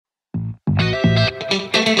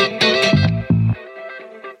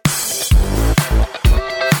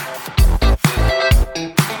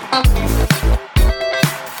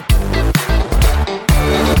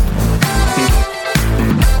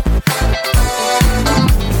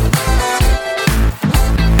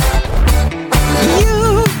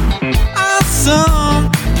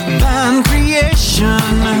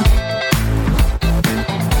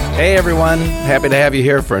everyone. Happy to have you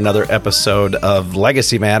here for another episode of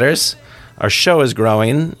Legacy Matters. Our show is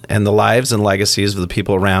growing, and the lives and legacies of the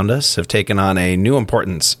people around us have taken on a new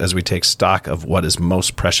importance as we take stock of what is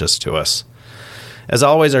most precious to us. As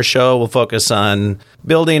always, our show will focus on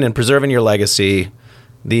building and preserving your legacy,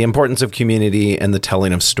 the importance of community, and the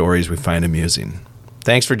telling of stories we find amusing.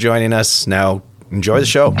 Thanks for joining us. Now, enjoy the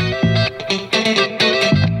show.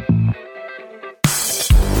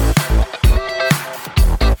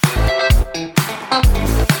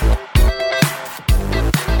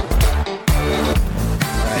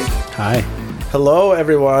 Hi. Hello,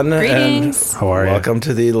 everyone. Greetings. And how are you? Welcome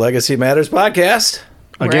to the Legacy Matters podcast.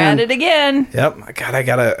 We're at it again. Yep.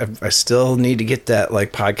 God, I still need to get that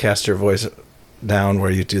like podcaster voice down where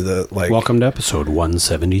you do the like. Welcome to episode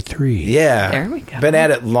 173. Yeah. There we go. Been at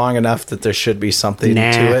it long enough that there should be something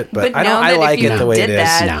to it, but I don't. now I that like if you it the way it did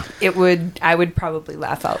is. that, I would probably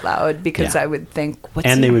laugh out loud because I would think, what's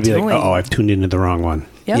And they he would be doing? like, oh, I've tuned into the wrong one.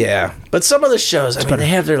 Yep. Yeah. But some of the shows, I mean, they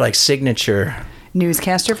have their like signature.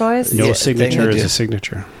 Newscaster voice. No Yeah, signature they is do. a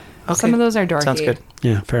signature. Okay. Some of those are dorky. Sounds good.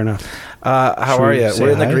 Yeah, fair enough. How Should are we you? say We're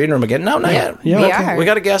in the hi? green room again. No, not yet. Yeah, we okay. are. We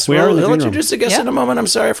got a guest. We are in the We'll green room. introduce the guest Yep. in a moment. I'm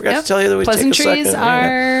sorry, I forgot Yep. to tell you that we take a Pleasantries second.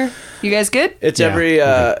 are... You guys good? It's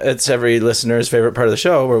Yeah. it's every listener's favorite part of the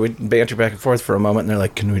show where we banter back and forth for a moment, and they're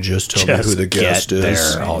like, "Can we just tell me Just who the guest get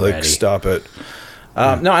is?" there Like, already. stop it.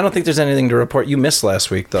 No, I don't think there's anything to report. You missed last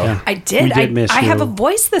week, though. Yeah. I did. We did miss I have you. a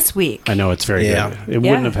voice this week. I know, it's very Yeah. good. It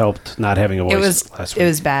wouldn't have helped not having a voice It was last week. it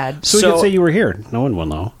was bad. So we So- could say you were here. No one will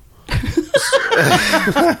know.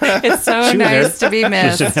 It's so She was nice to be Just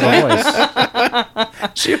missed. didn't have a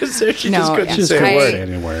voice. She was there. She No, just couldn't yeah. Just say a couldn't word. say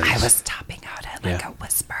any words. I was topping out at like Yeah. a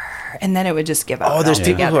whisper, and then it would just give out. Oh, there's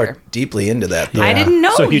people who altogether. are deeply into that. Though. I didn't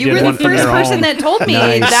know. So you you did were one the from first your person own. that told me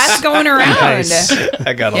Nice. that's going around. Nice.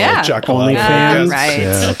 I got a Yeah. little chuckle. Only out of fans? it. Right.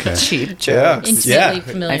 Yeah, okay. Cheap Yeah. joke. Instantly Yeah.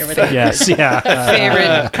 familiar with My it. Yes, yeah.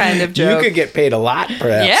 Favorite kind of You joke. could get paid a lot,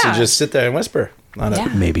 perhaps, Yeah. to just sit there and whisper on it. Yeah.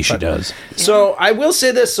 Maybe she does. So I will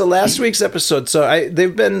say this. So last week's episode,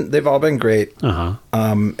 they've all been great. Uh-huh.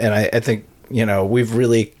 And I think, we've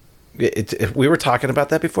really, we were talking about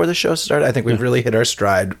that before the show started. I think we've really hit our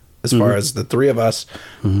stride as far as the three of us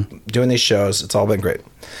doing these shows. It's all been great.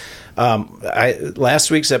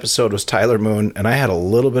 Last week's episode was Tyler Moon, and I had a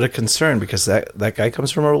little bit of concern because that guy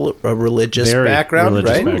comes from a religious Very background,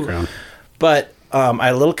 religious right? background. But I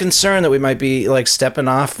had a little concern that we might be like stepping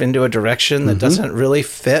off into a direction that doesn't really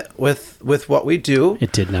fit with what we do.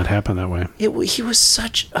 It did not happen that way. He was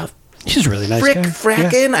such a He's a really nice frick guy.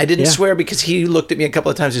 frackin'. Yeah. I didn't Yeah. swear because he looked at me a couple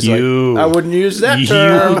of times. He's You. like, I wouldn't use that You.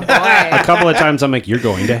 term. A couple of times I'm like, you're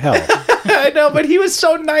going to hell. I know, but he was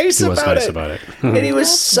so nice He was about nice it. about it. And he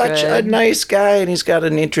was such a good. nice guy, and he's got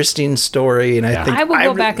an interesting story. And Yeah. I think I will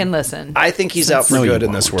go back and listen. I think he's out for No, you good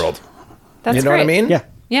in this won't. world. That's You know great. what I mean? Yeah.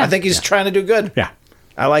 Yeah. I think he's trying to do good. Yeah.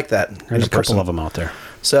 I like that. There's in a couple person. of them out there.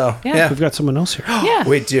 So, yeah. We've got someone else here. Yeah.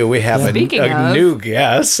 We do. We have Speaking a of. new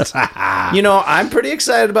guest. I'm pretty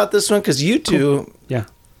excited about this one because you two Yeah.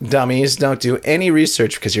 dummies don't do any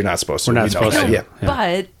research because you're not supposed to. We're not We know supposed that. to. Yeah.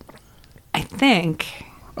 But I think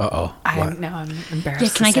Uh-oh. I'm embarrassed. Yeah,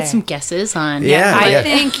 can I to get say. some guesses on? Yeah. I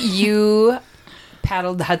think you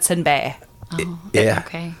paddled the Hudson Bay. Yeah.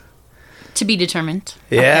 Okay. To be determined.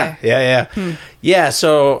 Yeah, Okay. yeah.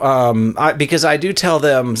 So, because I do tell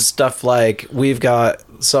them stuff like we've got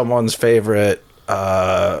someone's favorite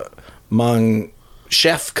Hmong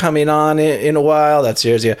chef coming on in a while. That's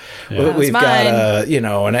yours, yeah. That's We've mine. got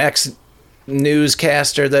an ex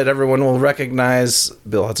newscaster that everyone will recognize.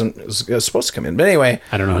 Bill Hudson is supposed to come in, but anyway.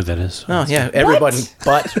 I don't know who that is. Oh yeah, everyone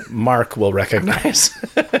but Mark will recognize.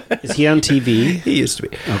 Is he on TV? He used to be.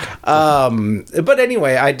 Okay. But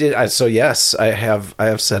anyway, yes, I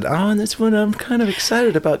have said, and this one I'm kind of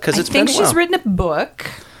excited about because I it's think been a while. she's written a book.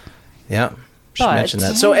 Yeah, she But- mentioned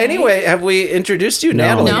that. So anyway, have we introduced you,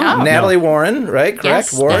 Natalie? No. Natalie Warren, right? Correct,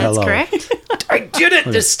 Yes, Warren. that's Hello. correct. I did it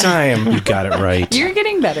this time. You got it right. You're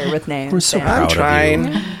getting better with names. We're so Sam. proud I'm of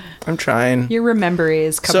trying. you. I'm trying. Your remembery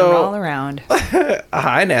is coming So- all around.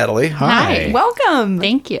 Hi, Natalie. Hi. Welcome.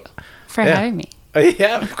 Thank you for having me.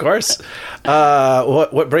 Yeah, of course.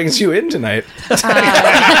 What brings you in tonight? A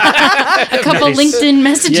couple LinkedIn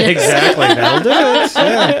messages. Yeah, exactly. That'll do it.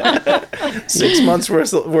 Yeah. 6 months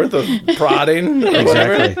worth of prodding. or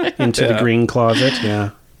whatever. Exactly. Into the green closet. Yeah.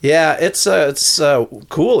 Yeah, it's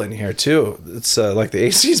cool in here too. It's like the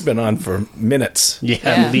AC's been on for minutes. Yeah,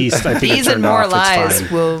 at least I think These it and turned more off. It's lies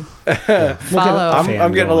fine. will follow. I'm fan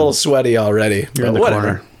getting a going. little sweaty already. You're but in the whatever.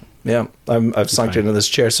 corner. Yeah, I've sunk fine. into this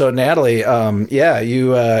chair. So Natalie,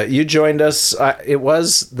 you joined us. It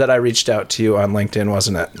was that I reached out to you on LinkedIn,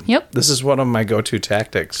 wasn't it? Yep. This is one of my go-to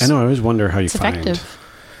tactics. I know. I always wonder how you It's find. effective.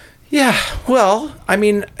 Yeah, well, I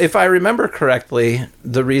mean, if I remember correctly,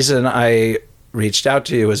 the reason I reached out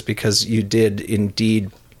to you was because you did indeed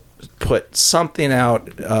put something out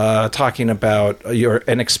talking about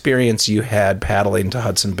an experience you had paddling to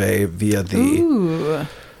Hudson Bay via the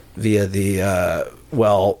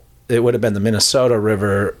well, it would have been the Minnesota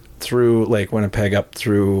River through Lake Winnipeg up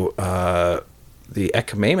through the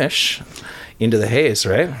Ekkamamish into the Hayes,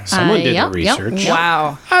 right? Someone did Yep, the yep. research.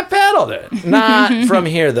 Wow. I paddled it, not from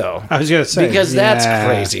here though. I was going to say. Because that's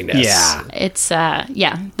craziness. Yeah. It's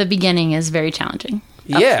the beginning is very challenging.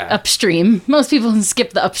 Yeah. Upstream. Most people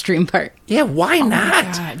skip the upstream part. Yeah, why not?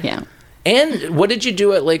 God. Yeah. And what did you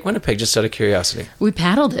do at Lake Winnipeg, just out of curiosity? We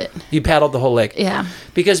paddled it. You paddled the whole lake? Yeah.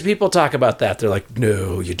 Because people talk about that. They're like,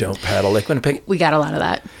 no, you don't paddle Lake Winnipeg. We got a lot of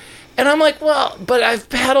that. And I'm like, well, but I've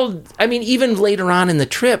paddled. I mean, even later on in the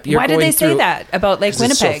trip, you're Why going did they say through- that about Lake 'cause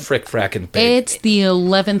it's so Winnipeg? frick-fracking big. It's the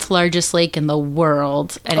 11th largest lake in the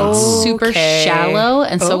world, and it's super Okay. shallow.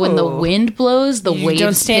 And so when the Oh. wind blows, the You waves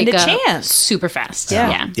don't stand pick a up chance. super fast.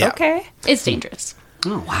 Yeah. Yeah. Okay. It's dangerous.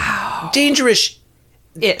 Dangerous.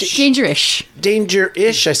 Ish. Dangerous.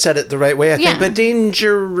 Danger-ish. I said it the right way, I think, Yeah. but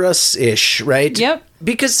dangerous-ish, right? Yep.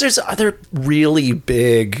 Because there's other really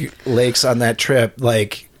big lakes on that trip,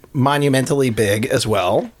 like monumentally big as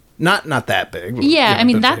well. Not that big. Yeah, I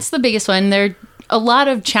mean, but that's the biggest one. There are a lot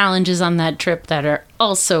of challenges on that trip that are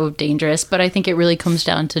also dangerous, but I think it really comes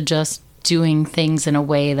down to just doing things in a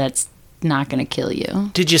way that's not going to kill you.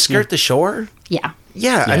 big. Did you skirt the shore? Yeah.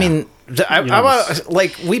 Yeah, I mean,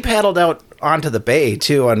 like we paddled out onto the bay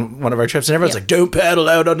too on one of our trips, and everyone's Yeah. like, "Don't paddle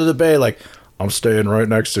out onto the bay." Like, I'm staying right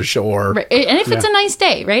next to shore. Right. And if it's a nice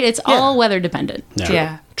day, right? It's all weather dependent.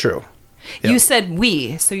 Yeah. True. You said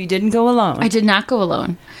we, so you didn't go alone. I did not go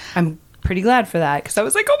alone. I'm pretty glad for that because I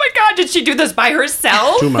was like, oh my God, did she do this by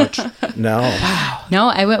herself? Too much. No. No,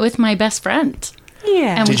 I went with my best friend.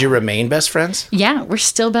 Yeah. And Did you remain best friends? Yeah, we're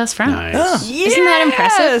still best friends. Nice. Isn't that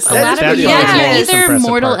impressive? That A lot is of pretty people impressive. are That's the either impressive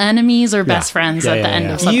mortal part. enemies or best friends Yeah, at the yeah, end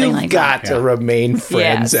yeah. of something You've like got that. to remain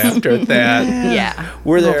friends Yes. after that. Yeah.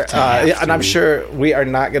 Were there, have and I'm to. sure we are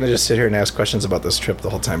not going to just sit here and ask questions about this trip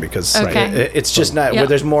the whole time because Okay. it's just not, Yeah. well,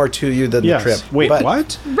 there's more to you than Yes. the trip. Wait, But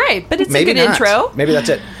what? Right, but it's a Maybe good not. intro. Maybe that's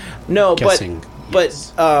it. No, Guessing. but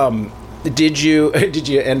did you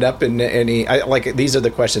end up in any, like, these are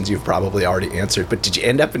the questions you've probably already answered, but did you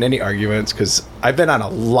end up in any arguments? Because I've been on a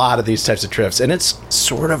lot of these types of trips, and it's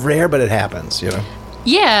sort of rare, but it happens, you know?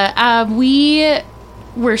 Yeah, we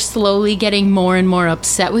were slowly getting more and more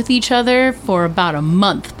upset with each other for about a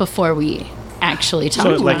month before we actually talked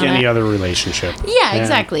So about like any it. other relationship. Yeah,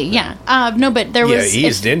 exactly. Yeah. No, but there was.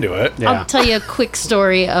 into it. Yeah. I'll tell you a quick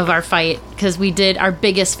story of our fight because we did our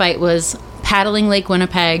biggest fight was paddling Lake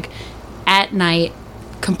Winnipeg at night,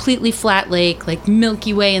 completely flat lake, like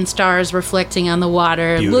Milky Way and stars reflecting on the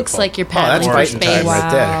water. Beautiful. Looks like you're Oh, that's paddling through fighting time space.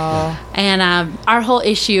 right there. And our whole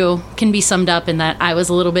issue can be summed up in that I was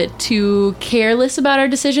a little bit too careless about our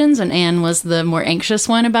decisions, and Anne was the more anxious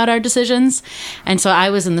one about our decisions. And so I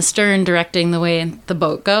was in the stern directing the way the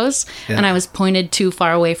boat goes, and I was pointed too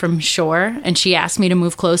far away from shore, and she asked me to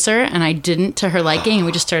move closer, and I didn't to her liking, and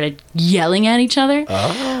we just started yelling at each other.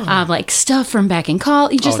 Like stuff from back in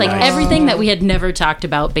college, just like nice. everything that we had never talked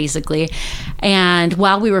about, basically. And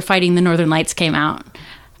while we were fighting, the Northern Lights came out.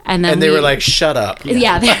 And then And they were like, shut up.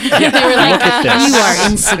 yeah, they were like, you are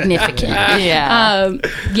insignificant. Yeah.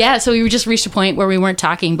 Yeah, so we just reached a point where we weren't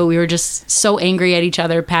talking, but we were just so angry at each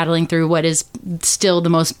other paddling through what is still the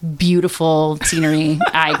most beautiful scenery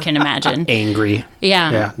I can imagine. Angry.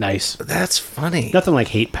 Yeah. Yeah, nice. That's funny. Nothing like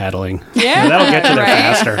hate paddling. Yeah. That'll get you there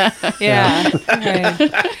Right. faster. Yeah.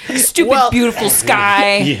 Right. Stupid, Well- beautiful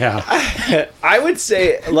sky. Yeah. I would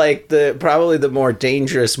say, like, probably the more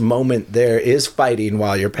dangerous moment there is fighting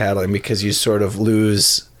while you're paddling because you sort of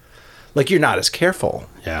lose, like, you're not as careful.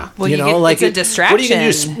 Yeah. Well, you you know, get, like, it's a what are you going to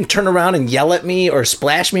distraction. do? Turn around and yell at me or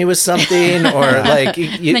splash me with something? Or, like, Then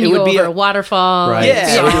it you would go be over a waterfall. Right.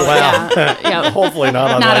 Yeah. Yeah. Yeah. Hopefully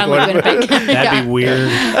not on Not like on one. Lake Winnipeg. That'd be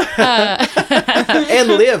weird. And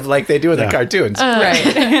live like they do in the cartoons.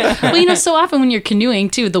 Right. Well, so often when you're canoeing,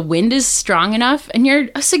 too, the wind is strong enough and you're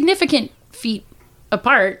a significant feet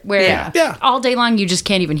apart where Yeah. all day long you just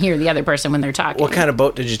can't even hear the other person when they're talking. What kind of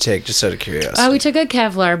boat did you take, just out of curiosity? We took a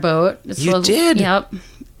Kevlar boat. You did? Yep.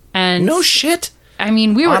 And No shit. I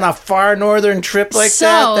mean, we were On a far northern trip like so,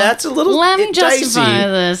 that? That's a little Let me justify dicey.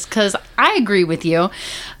 this because I agree with you,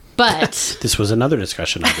 but This was another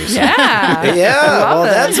discussion, obviously. Yeah. Yeah, well,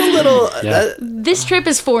 that's a little... Yeah. this trip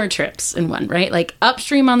is 4 trips in one, right? Like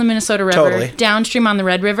upstream on the Minnesota River, Totally. downstream on the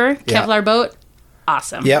Red River, Yeah. Kevlar boat,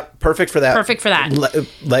 awesome. Yep, perfect for that. Perfect for that.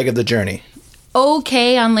 Leg of the journey.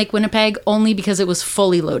 okay on Lake Winnipeg only because it was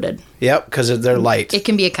fully loaded. Yep, because they're light. It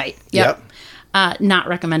can be a kite. Yep. Not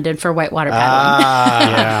recommended for whitewater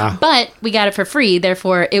paddling. Yeah. But we got it for free,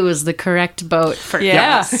 therefore it was the correct boat for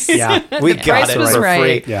us. Yeah. We got price it was for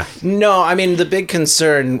right. free. Yeah. No, I mean, the big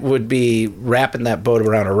concern would be wrapping that boat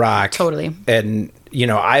around a rock. Totally. And,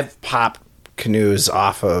 I've popped canoes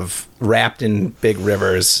off of, wrapped in big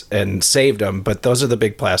rivers and saved them, but those are the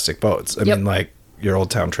big plastic boats. I mean, like your Old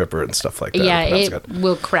Town Tripper and stuff like that. Yeah, That's it good.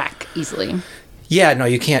 will crack easily. Yeah, no,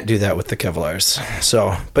 you can't do that with the Kevlars.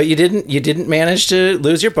 So, but you didn't manage to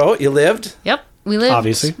lose your boat. You lived. Yep, we lived.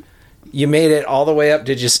 Obviously. You made it all the way up.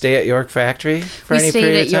 Did you stay at York Factory for We any stayed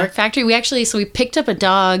period at of time? York Factory. We picked up a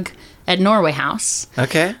dog at Norway House.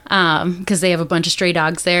 Okay. Because they have a bunch of stray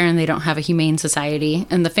dogs there and they don't have a humane society.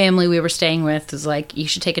 And the family we were staying with was like, you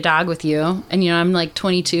should take a dog with you. And, I'm like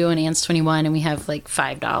 22 and Anne's 21 and we have like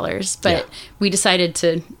 $5. But we decided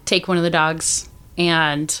to take one of the dogs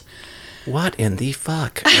and... What in the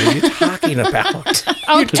fuck are you talking about?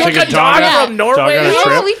 You took a dog from Norway? Dog on a Yeah,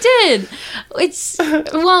 trip? we did.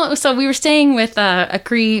 So we were staying with a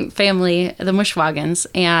Cree family, the Mushwagens,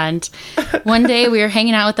 and one day we were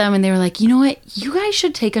hanging out with them, and they were like, "You know what? You guys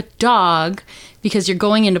should take a dog because you're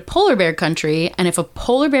going into polar bear country, and if a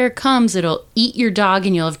polar bear comes, it'll eat your dog,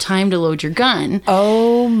 and you'll have time to load your gun."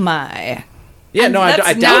 Oh my. Yeah, no, That's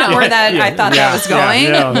I not doubt where it. that I thought that was going,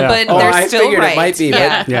 yeah. but Oh, they're I still figured right. it might be,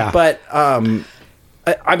 Yeah. Yeah. but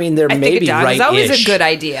I mean, there I may think a be dog right. is always a good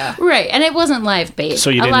idea. Right, and it wasn't live bait. So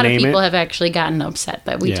you a didn't lot of name people it? have actually gotten upset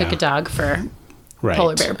that we Yeah. took a dog for Right.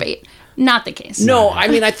 polar bear bait. Not the case. No, I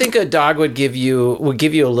mean, I think a dog would give you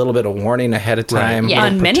a little bit of warning ahead of time. Yeah.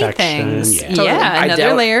 On many Protection, things. yeah. Yeah, Totally. I another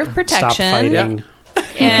doubt- layer of Stop protection. fighting.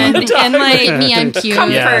 And like Me, I'm cute.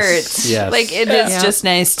 comfort. Yes. Like it is Yeah. just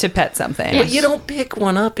nice to pet something. But you don't pick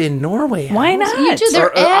one up in Norway. Why not? You do. They're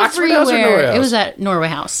Or Oxford House or Norway everywhere. House? It was at Norway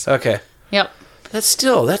House. Okay, Yep. that's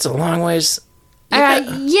a long ways.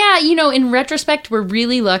 Yeah, in retrospect, we're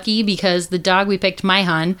really lucky because the dog we picked, my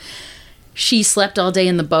hun, she slept all day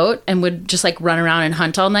in the boat and would just like run around and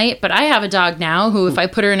hunt all night. But I have a dog now who, if I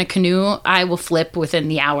put her in a canoe, I will flip within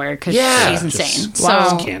the hour because Yeah. she's insane.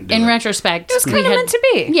 Wow. So Can't do in it. retrospect, It was kind of meant to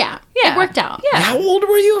be. Yeah, Yeah. it worked out. Yeah. How old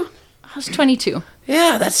were you? I was 22.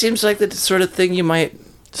 Yeah, that seems like the sort of thing you might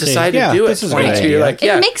decide yeah, to do at this is a good 22. You're idea. like,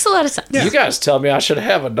 yeah, It makes a lot of sense. you guys tell me I should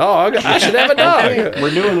have a dog. I should have a dog.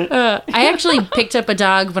 We're doing it. I actually picked up a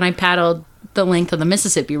dog when I paddled the length of the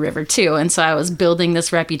Mississippi River too, and so I was building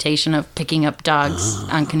this reputation of picking up dogs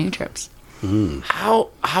on canoe trips. How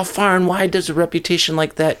far and wide does a reputation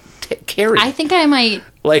like that carry? I think I might.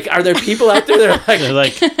 Like, are there people out there that are They're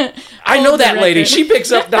like, like, I know that the lady. record. She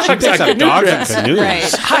picks up dogs picks on up canoe dogs on trips. canoes.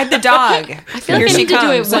 Right. Hide the dog. I feel like I need to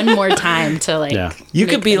do it one more time to like. Yeah. You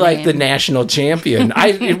make could be like the name. national champion.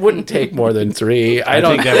 It wouldn't take more than 3. I I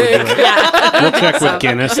don't think that would do it. Yeah. We'll check with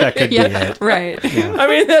Guinness. That could be it. Right. I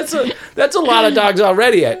mean, that's a lot of dogs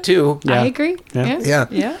already at 2. Yeah. I agree. Yeah. Yeah.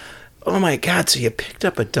 Yeah. Oh my God! So you picked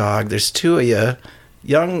up a dog. There's 2 of you,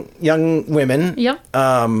 young women. Yep.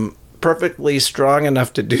 Perfectly strong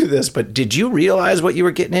enough to do this. But did you realize what you were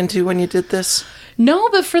getting into when you did this? No,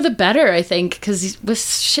 but for the better, I think, because with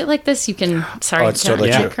shit like this, you can. Sorry, it's totally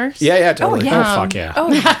can I true. curse? Yeah, totally. yeah. Oh, fuck yeah.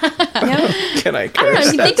 Can I curse? I don't know.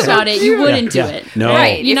 If you think about it, you wouldn't do Yeah. it. No.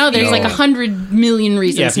 Right. You know, there's No. like 100 million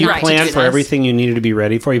reasons Yeah, if you not to plan do for this. everything you needed to be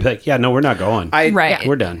ready for, you'd be like, yeah, no, we're not going. Right.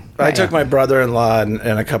 We're done. I took my brother-in-law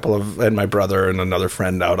and my brother and another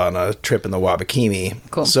friend out on a trip in the Wabakimi.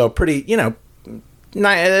 Cool. So pretty,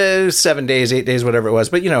 7 days, 8 days, whatever it was.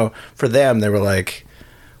 But for them, they were like,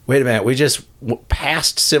 "Wait a minute, we just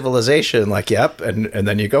passed civilization." Like, yep, and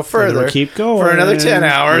then you go further, keep going. for another 10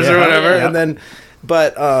 hours or Yeah. whatever, Yeah. and then.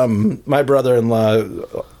 But my brother-in-law,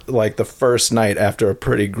 like the first night after a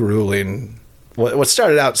pretty grueling, what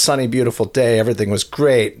started out sunny, beautiful day, everything was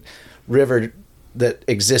great. River that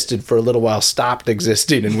existed for a little while stopped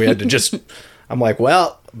existing, and we had to just. I'm like,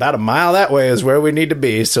 well, about a mile that way is where we need to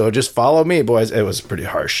be, so just follow me, boys. It was pretty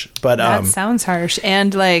harsh, but That sounds harsh.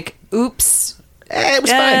 And like, oops. it was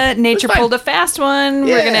fine. Nature It was fine. pulled a fast one.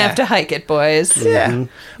 We're gonna Yeah. have to hike it, boys. Yeah.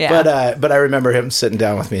 Yeah. But I remember him sitting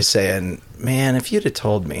down with me saying, "Man, if you'd have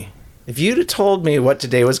told me what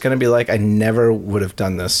today was going to be like, I never would have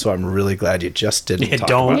done this. So I'm really glad you just didn't. Yeah, talk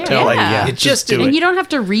don't about it." tell. Like, Yeah. yeah, It just do didn't- And it. you don't have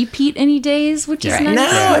to repeat any days, which is Right. nice. No,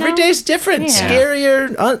 you know? every day's different. Yeah.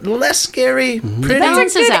 Scarier, less scary, pretty.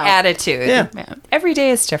 Balances That's a good out. attitude. Yeah. Every day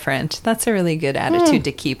is different. That's a really good attitude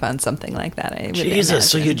to keep on something like that. I would Jesus,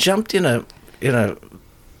 so you imagine. jumped in a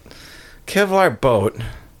Kevlar boat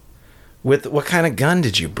with what kind of gun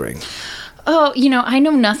did you bring? Oh, I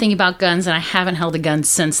know nothing about guns, and I haven't held a gun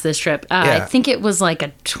since this trip. I think it was like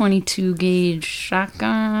a 22 gauge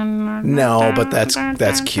shotgun. No, but that's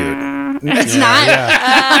cute. It's not.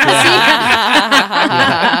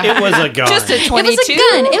 It was a gun. Just a 22. It was a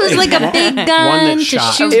gun. It was like a big gun to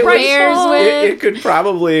shot. shoot It was- prayers with. It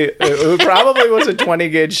probably was a 20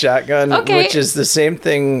 gauge shotgun, Okay. which is the same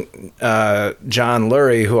thing. John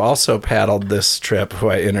Lurie, who also paddled this trip, who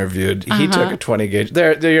I interviewed, he took a 20 gauge.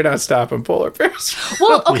 There, you're not stopping polar bears.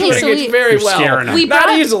 Well, okay, 20 so gauge very You're well. scaring 'em. we Not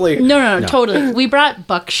brought, easily. No, totally. We brought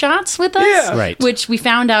buckshots with us, Yeah. Right. which we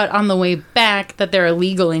found out on the way back that they're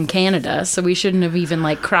illegal in Canada, so we shouldn't have even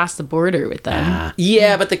crossed the border with them.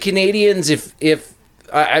 Yeah, but the Canadians, if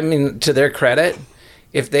I mean, to their credit,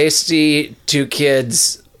 if they see two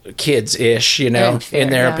kids-ish, Fair, in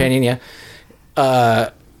their yeah. opinion,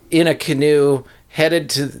 in a canoe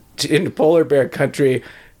headed into polar bear country,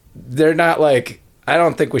 they're not like, I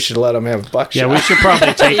don't think we should let them have buckshot. Yeah, we should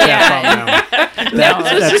probably take that from them.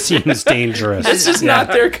 That seems dangerous. It's just not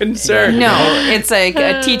their concern. No, it's like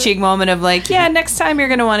a teaching moment of next time you're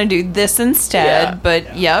going to want to do this instead. Yeah.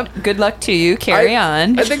 But, yep, good luck to you. Carry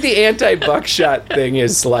on. I think the anti-buckshot thing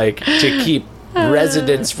is to keep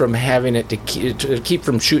residents from having it, to keep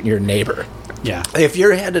from shooting your neighbor. Yeah. If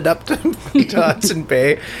you're headed up to Hudson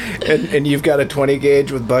Bay and you've got a 20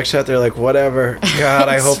 gauge with buckshot, they're like, whatever. God,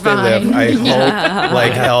 I hope they live. fine. I hope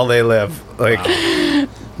like hell they live. Like,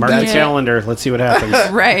 Mark the calendar. Let's see what happens.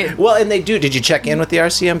 Right. well, and they do. Did you check in with the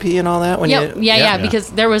RCMP and all that? When Yep. you, Yeah,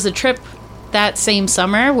 because there was a trip that same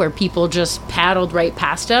summer where people just paddled right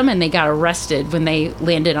past them and they got arrested when they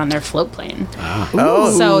landed on their float plane.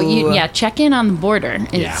 Oh, So, check in on the border.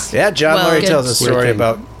 It's, yeah. John Well, Lurie good. tells a story Weird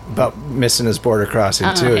thing. about missing his border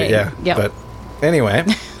crossing too. hey, Yeah. yep. But anyway.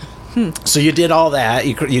 So you did all that.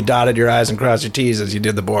 You dotted your I's and crossed your T's as you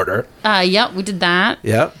did the border. Yep, we did that.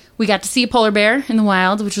 Yep. We got to see a polar bear in the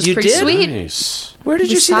wild, which was You pretty did? sweet. Nice. Where did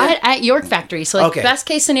We you see saw that? it at York Factory. So, Okay. best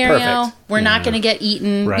case scenario, Perfect. we're not going to get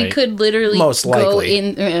eaten. We Right. could literally Most go likely.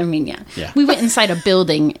 in. I mean, yeah. Yeah. We went inside a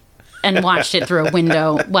building and watched it through a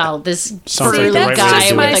window while this Sounds burly like the right way to guy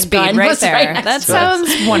do with it. a Speed gun right was there. right next That to us.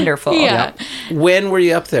 sounds wonderful. Yeah. When were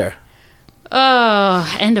you up there?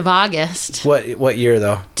 Oh, end of August, What year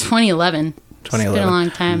though? 2011. It's been 2011. a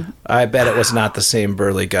long time. I bet it was not the same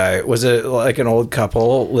burly guy. Was it like an old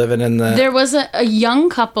couple living in the? There was a young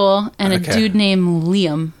couple and Okay. a dude named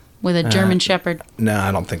Liam with a German Shepherd. No,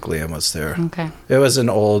 I don't think Liam was there. Okay. It was an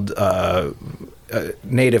old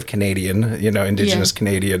native Canadian, indigenous Yeah.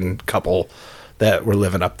 Canadian couple that were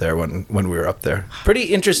living up there when we were up there. Pretty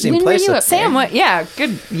interesting When were place. you up Sam, what? Yeah,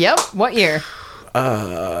 good. Yep. What year?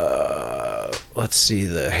 Let's see,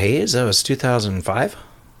 the Haze. That was 2005.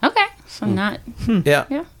 Okay. So not. Yeah.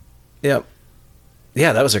 Yeah. Yep.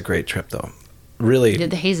 Yeah, that was a great trip though. Really.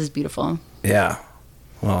 The haze is beautiful. Yeah.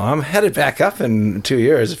 Well, I'm headed back up in 2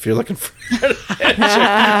 years if you're looking for an adventure.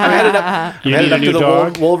 I'm headed up, You I'm headed need a up to new the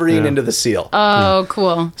dog? Wolverine Yeah. into the Seal. Oh,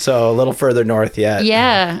 cool. So a little further north yet.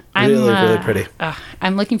 Yeah, Really pretty.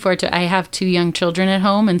 I'm looking forward to it. I have 2 young children at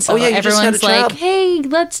home, and so Oh, yeah, you just had a everyone's like, child. "Hey,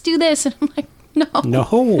 let's do this," and I'm like, "No,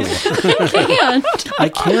 No. I can't." I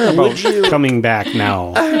care about coming back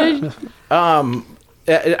now.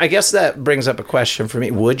 I guess that brings up a question for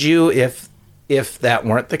me. Would you, if that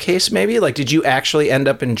weren't the case, maybe? Like, did you actually end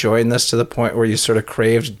up enjoying this to the point where you sort of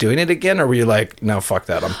craved doing it again? Or were you like, no, fuck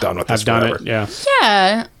that, I'm done with this I've done forever? it. Yeah.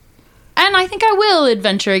 Yeah, and I think I will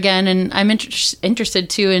adventure again, and I'm interested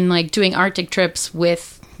too in doing Arctic trips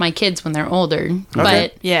with my kids when they're older.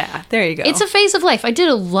 But Yeah, there you go. it's a phase of life. I did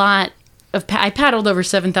a lot of. I paddled over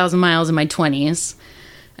 7,000 miles in my 20s.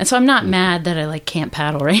 And so I'm not mad that I can't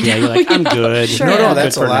paddle right Yeah, now. you're like, I'm good. Sure. No, Yeah.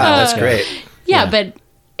 that's a Good for lot. now. That's great. Yeah, but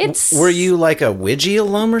it's Were you like a Widgie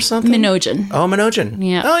alum or something? Minogen. Oh, Minogen.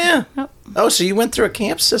 Yeah. Oh, yeah. Yep. Oh, so you went through a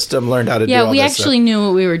camp system, learned how to do Yeah, all we this actually knew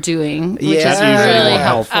what we were doing, which Yeah. is That's usually really more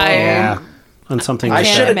helpful. Yeah. On something I like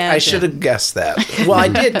Can't should that. have. I imagine. should have guessed that. Well, I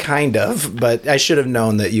did kind of, but I should have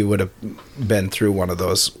known that you would have been through one of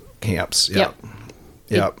those camps. Yep.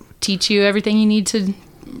 Yep. Teach you everything you need to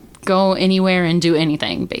go anywhere and do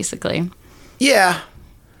anything, basically. Yeah.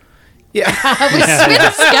 Yeah.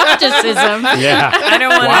 With skepticism. Yeah. I don't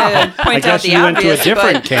want to point I out guess the you went to a obvious,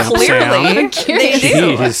 different but camp, clearly Sam. they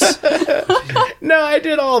do. Jeez. No, I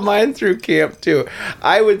did all mine through camp too.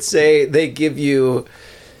 I would say they give you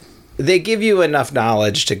enough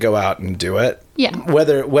knowledge to go out and do it. Yeah.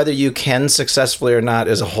 Whether you can successfully or not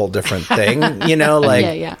is a whole different thing. Like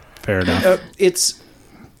Yeah. Fair enough.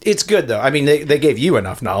 it's good though. I mean, they gave you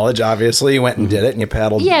enough knowledge. Obviously, you went and did it, and you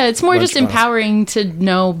paddled. Yeah, it's more a bunch just of miles. empowering to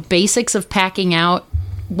know basics of packing out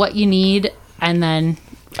what you need and then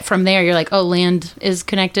from there, you're like, oh, land is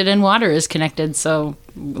connected and water is connected. So,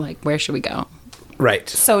 like, where should we go? Right.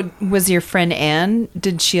 So was your friend Anne,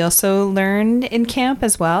 did she also learn in camp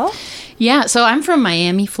as well? Yeah. So I'm from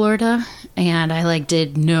Miami, Florida. And I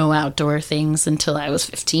did no outdoor things until I was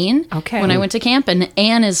 15. Okay. When I went to camp. And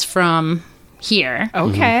Anne is from here.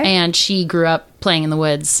 Okay. And she grew up playing in the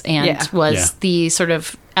woods and was the sort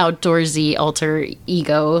of outdoorsy alter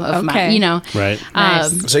ego of mine, Right.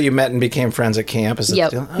 So you met and became friends at camp? Is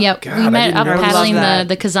Yep. the deal? Oh, Yep. God, We I met didn't up know paddling that.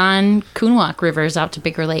 the Kazan Coonwalk rivers out to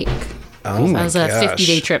Bigger Lake. Oh, That my was a gosh.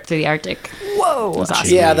 50-day trip through the Arctic. Whoa. It was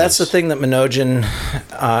awesome. Yeah, that's the thing that Minojan,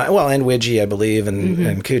 and Widgie, I believe,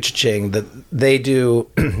 and Kuchiching, that they do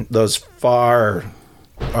those far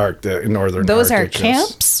northern Those are Arctic trips.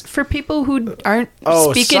 camps for people who aren't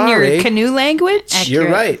Oh, speaking sorry. your canoe language? You're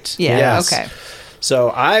Accurate. right. Yeah, Yes. okay. So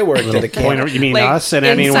I worked at a camp. You mean Like, us and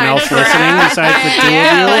anyone inside else of listening besides the two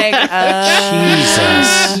Yeah, of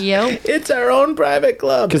you? Jesus. Yep. It's our own private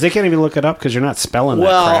club. Because they can't even look it up because you're not spelling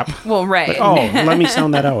Well, that crap. well, right. Oh, let me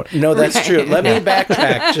sound that out. No, that's true. Let me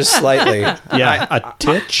backtrack just slightly. Yeah, a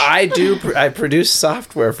titch. I produce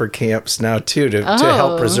software for camps now too to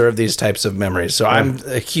help preserve these types of memories. So I'm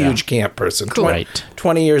a huge camp person. Cool.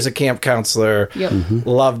 20 years a camp counselor. Yep.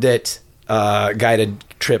 Loved it. Guided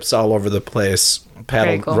trips all over the place.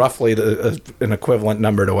 Paddled cool. roughly an equivalent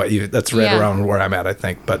number to what that's right Yeah. around where I'm at, I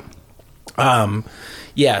think. But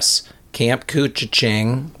yes, Camp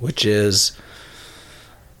Kuchiching, which is,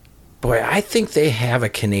 boy, I think they have a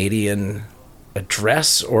Canadian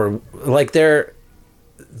address, or like they're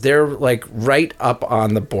like right up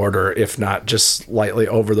on the border, if not just slightly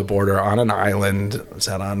over the border, on an island. Is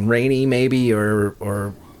that on Rainy maybe,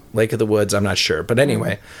 or Lake of the Woods? I'm not sure. But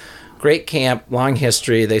anyway, great camp, long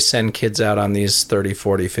history. They send kids out on these 30,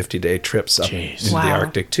 40, 50-day trips up into the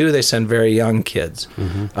Arctic too. They send very young kids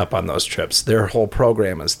up on those trips. Their whole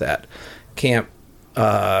program is that. Camp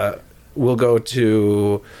will go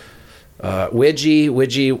to Widgie.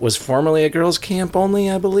 Widgie was formerly a girls' camp only,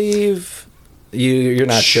 I believe. You're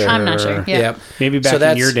not sure. I'm not sure. Yeah. Yep. Maybe back in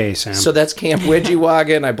that's- your day, Sam. So that's Camp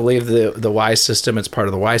Widgiewagon. I believe the Y system. It's part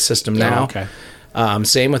of the Y system now. Okay.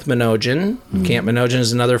 Same with Minojan. Camp Minojan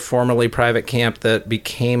is another formerly private camp that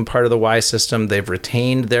became part of the Y system. They've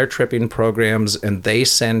retained their tripping programs, and they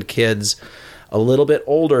send kids a little bit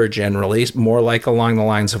older generally, more like along the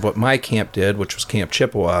lines of what my camp did, which was Camp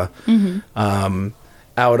Chippewa.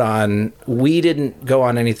 Out on, we didn't go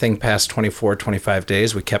on anything past 24, 25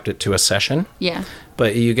 days. We kept it to a session. Yeah.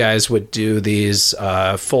 But you guys would do these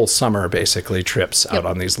full summer, basically, trips out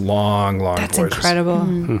on these long That's voyages.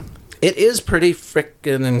 incredible. It is pretty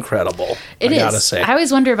freaking incredible. I gotta say. I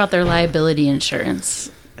always wonder about their liability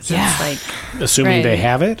insurance. So Yeah. It's Assuming Right. they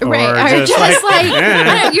have it? right. Or just like, I don't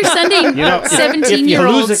know, you're sending if you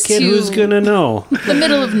 17-year-olds lose a kid, to who's going to know? the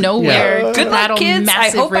middle of nowhere to Good luck, paddle kids. I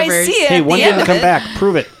massive hope rivers. I see it. Hey, at one the end didn't of come it. back.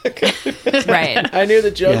 Prove it. Right. I knew the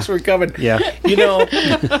jokes Yeah. were coming. Yeah. You know,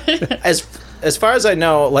 as far as I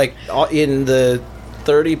know, like in the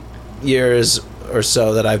 30 years or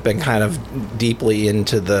so that I've been kind of deeply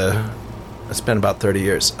into it's been about 30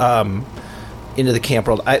 years, into the camp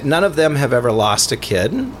world, none of them have ever lost a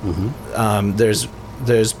kid.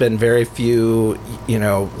 There's been very few,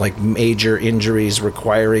 like major injuries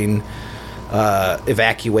requiring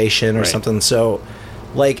evacuation or something. So,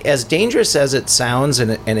 like, as dangerous as it sounds,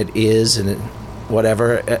 and it is, and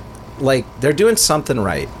whatever, like, they're doing something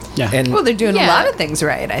right. Yeah. And Well, they're doing a Yeah. lot of things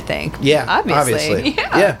right, I think. yeah, Obviously.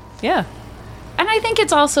 yeah. Yeah. And I think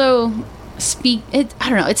it's also I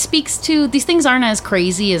don't know, it speaks to these things aren't as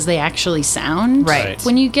crazy as they actually sound. Right.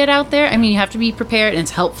 When you get out there, I mean, you have to be prepared, and it's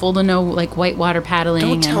helpful to know like whitewater paddling.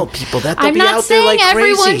 Don't and tell people that. They'll I'm be not out there saying like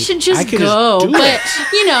everyone crazy. should just I could go, just do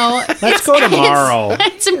but it. let's go tomorrow.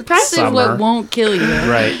 It's impressive Summer. what won't kill you.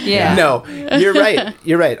 Right. Yeah. No, you're right.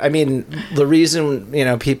 You're right. I mean, the reason,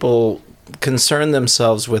 people concern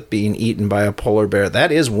themselves with being eaten by a polar bear,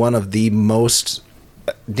 that is one of the most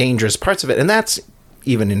dangerous parts of it. And that's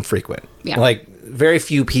even infrequent. Yeah. Like, very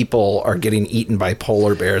few people are getting eaten by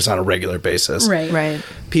polar bears on a regular basis. Right. Right.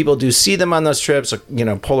 People do see them on those trips.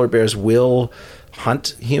 Polar bears will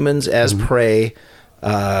hunt humans as prey.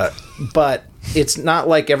 But it's not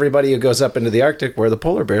like everybody who goes up into the Arctic where the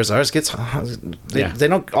polar bears are gets they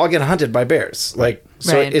don't all get hunted by bears. Like,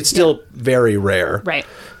 so Right. it's still very rare. Right.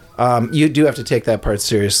 You do have to take that part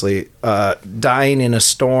seriously. Dying in a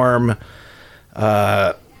storm,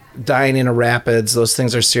 dying in a rapids, those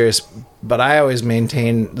things are serious. But I always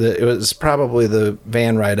maintain that it was probably the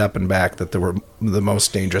van ride up and back that were the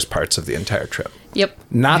most dangerous parts of the entire trip. Yep.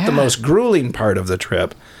 Not the most grueling part of the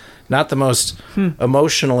trip, not the most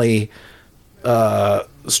emotionally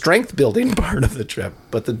strength building part of the trip,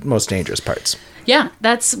 but the most dangerous parts. Yeah,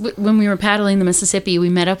 that's when we were paddling the Mississippi. We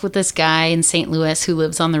met up with this guy in St. Louis who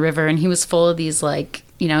lives on the river, and he was full of these, like,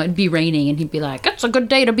 you know, it'd be raining, and he'd be like, "It's a good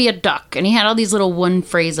day to be a duck." And he had all these little one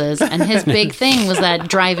phrases, and his big thing was that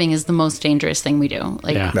driving is the most dangerous thing we do,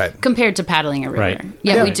 like, compared to paddling a river. Right.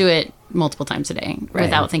 Yeah, we do it multiple times a day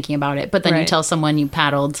without thinking about it. But then you tell someone you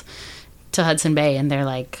paddled to Hudson Bay, and they're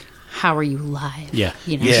like, "How are you alive?" Yeah.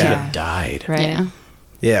 You know? You should have died. Right. Yeah.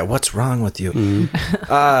 Yeah, what's wrong with you?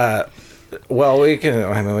 Well, we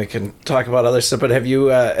can talk about other stuff, but have you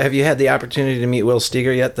had the opportunity to meet Will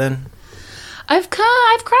Steger yet then? I've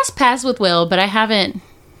crossed paths with Will, but I haven't.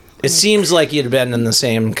 It seems like you'd been in the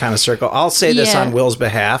same kind of circle. I'll say this on Will's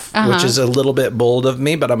behalf, which is a little bit bold of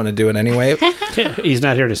me, but I'm going to do it anyway. He's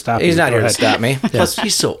not here to stop you. He's not Go here ahead. to stop me. Plus,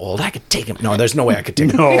 he's so old. I could take him. No, there's no way I could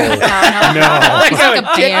take him. No. He's like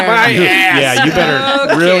a bear. Yeah, you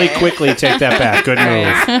better really quickly take that back. Good move.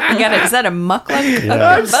 Is that a muckluck?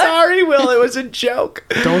 I'm sorry, Will. It was a joke.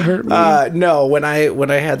 Don't hurt me. No, when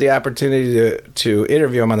I had the opportunity to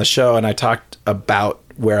interview him on the show, and I talked about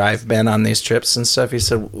where I've been on these trips and stuff, he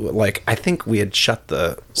said, like, I think we had shut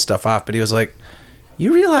the stuff off, but he was like,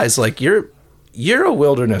 you realize, like, you're a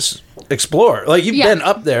wilderness explorer. Like, you've been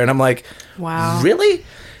up there. And I'm like, wow. Really?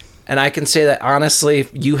 And I can say that honestly,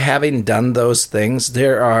 you having done those things,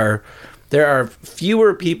 there are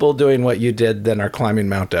fewer people doing what you did than are climbing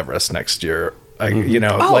Mount Everest next year. You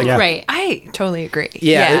know, Right. I totally agree.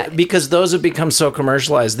 Yeah, because those have become so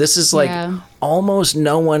commercialized. This is like almost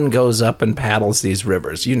no one goes up and paddles these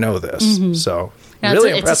rivers. You know this. So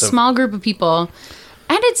really impressive. It's a small group of people.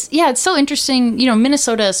 And it's so interesting. You know,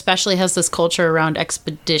 Minnesota especially has this culture around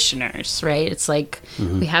expeditioners, right? It's like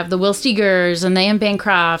we have the Will Stegers and the Anne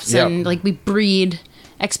Bancrofts and like we breed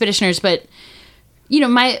expeditioners. But, you know,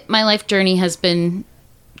 my life journey has been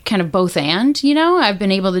kind of both and, you know, I've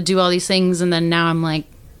been able to do all these things, and then now I'm like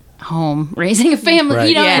home raising a family,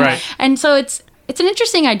 you know, and so it's an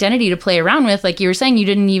interesting identity to play around with. Like you were saying, you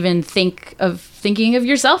didn't even thinking of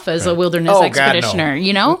yourself as a wilderness expeditioner,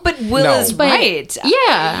 you know? But Will is right.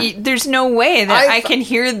 Yeah. There's no way that I can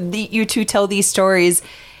hear you two tell these stories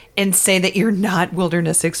and say that you're not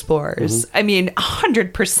wilderness explorers. I mean,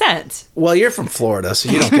 100%. Well, you're from Florida,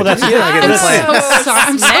 so you don't get I'm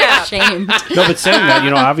so ashamed. No, but saying that, you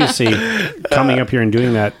know, obviously coming up here and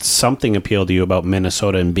doing that, something appealed to you about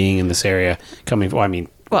Minnesota and being in this area.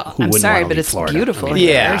 Well, I'm sorry, but it's Florida? beautiful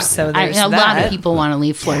here. So there's a lot of people want to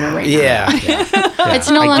leave Florida right now. Yeah. It's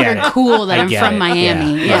no longer cool that I'm from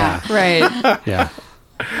Miami. Right. Yeah.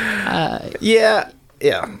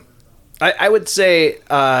 I would say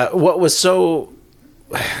what was so...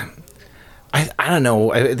 I don't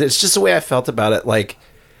know. It's just the way I felt about it. Like,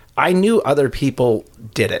 I knew other people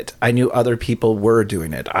did it. I knew other people were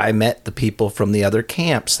doing it. I met the people from the other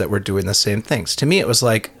camps that were doing the same things. To me, it was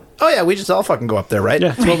like, oh, yeah, we just all fucking go up there, right? Yeah,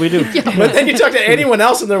 that's what we do. But then you talk to anyone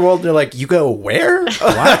else in the world, and they're like, you go where?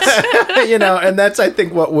 What? You know, and that's, I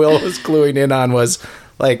think, what Will was cluing in on was,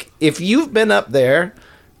 like, if you've been up there,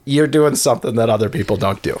 you're doing something that other people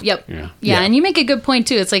don't do. Yep. Yeah, and you make a good point,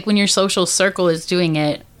 too. It's like when your social circle is doing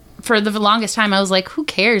it. For the longest time, I was like, who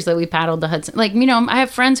cares that we paddled the Hudson? Like, you know, I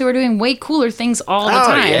have friends who are doing way cooler things all the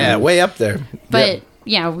time. Yeah, way up there. But,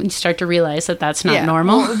 when you start to realize that that's not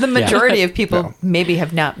normal. Well, the majority of people maybe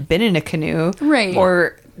have not been in a canoe. Right.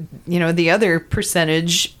 Or, you know, the other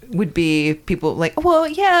percentage would be people like, well,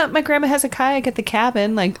 yeah, my grandma has a kayak at the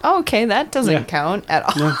cabin. Like, oh, okay, that doesn't count at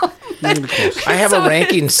all. I have a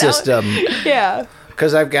ranking system. Yeah.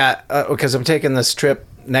 Because I'm taking this trip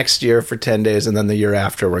next year for 10 days, and then the year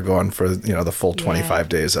after we're going for, you know, the full 25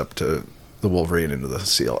 days up to the Wolverine into the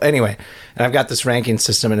Seal. Anyway, and I've got this ranking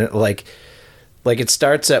system, and it like it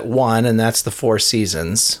starts at 1, and that's the 4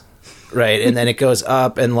 seasons, right? And then it goes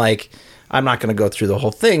up, and like, I'm not going to go through the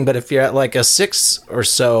whole thing, but if you're at like a 6 or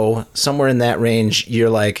so, somewhere in that range,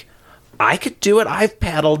 you're like, I could do it.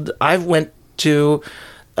 I've went to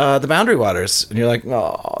the Boundary Waters, and you're like,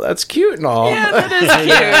 oh, that's cute and all. Yeah, that is cute.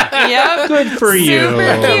 Yep. Good for you.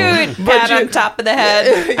 Super cute. Pat on top of the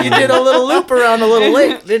head. You did a little loop around a little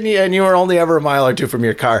lake, didn't you? And you were only ever a mile or 2 from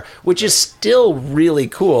your car, which is still really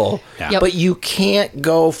cool. Yeah. But you can't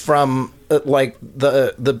go from like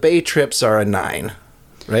the Bay trips are a 9,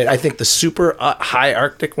 right? I think the super high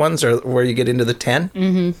Arctic ones are where you get into the 10.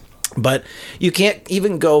 Mm-hmm. But you can't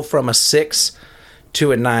even go from a 6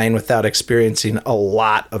 to a 9 without experiencing a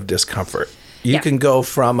lot of discomfort. You can go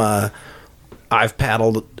from I've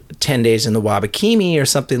paddled 10 days in the Wabakimi or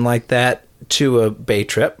something like that to a Bay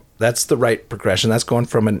trip. That's the right progression. That's going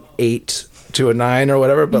from an 8 to a 9 or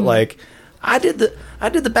whatever. But like, I did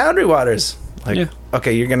the Boundary Waters. Like,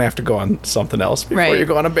 okay, you're gonna have to go on something else before Right. you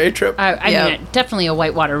go on a bay trip. I mean, definitely a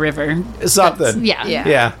whitewater river. Something.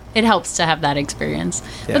 Yeah. It helps to have that experience.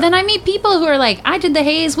 But then I meet people who are like, I did the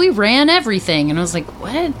haze, we ran everything. And I was like,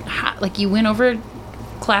 what? How? Like, you went over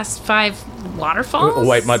class 5 waterfalls?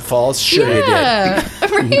 White Mud Falls? Sure you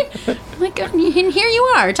did. Right? Like, and here you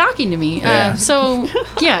are talking to me. Yeah. So,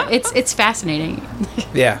 yeah, it's fascinating.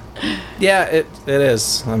 Yeah. Yeah, it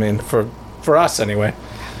is. I mean, for us anyway.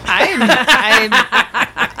 I'm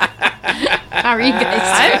How are you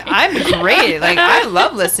guys doing? I'm great. Like, I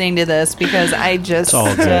love listening to this because I just, It's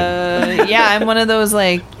all good. I'm one of those,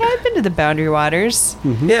 like, I've been to the Boundary Waters.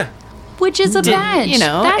 Yeah. Which is a badge. you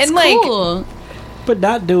know, That's and, like, cool. But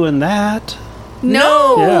not doing that.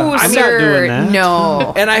 No, Yeah, I'm not sir. doing that.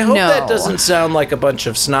 No. And I hope No. that doesn't sound like a bunch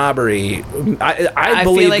of snobbery. I I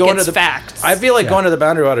believe feel like going it's to the facts. I feel like going to the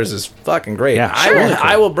Boundary Waters is fucking great. Yeah,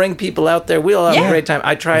 I will bring people out there. We'll have Yeah. a great time.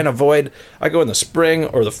 I try and avoid. I go in the spring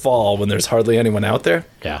or the fall when there's hardly anyone out there.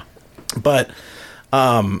 Yeah. But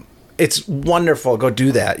it's wonderful. Go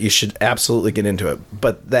do that. You should absolutely get into it.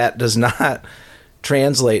 But that does not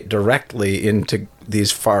translate directly into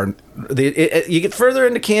these you get further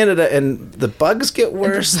into Canada and the bugs get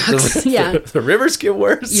worse. Yeah. The rivers get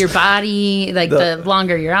worse. Your body, like the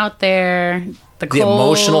longer you're out there, the cold. The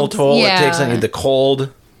emotional toll it takes on you, Yeah. the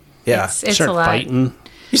cold. Yeah. It's Start a lot. fighting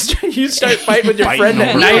You start fighting with your Fighting friend at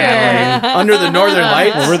over night Yeah. under the northern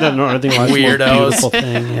lights. over the northern lights. Weirdos. Beautiful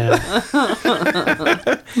thing. Yeah.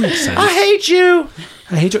 Makes sense. I hate you.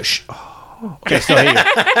 I hate you. Shh. Oh. Okay, still hate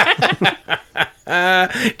you.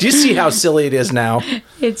 Do you see how silly it is now?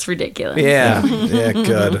 It's ridiculous. Yeah. Yeah,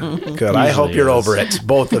 good. I hope you're is. over it,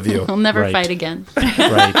 both of you. I'll never Right. fight again.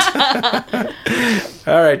 Right.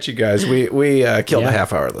 All right, you guys. We killed Yeah. a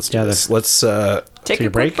half hour. Let's do Yeah, this. that's- Let's Take Take a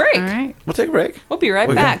a quick break? break. All right. we'll take a break. We'll be right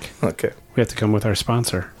Okay. back. Okay. We have to come with our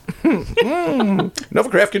sponsor. Nova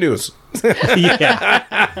Crafty News. Yeah.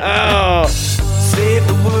 Save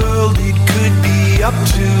the world, it could be up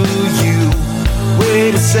to you.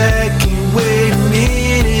 Wait a second, wait a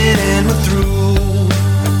minute, and we're through.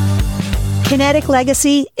 Kinetic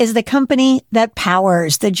Legacy is the company that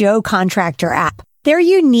powers the Joe Contractor app. Their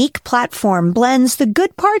unique platform blends the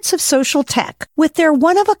good parts of social tech with their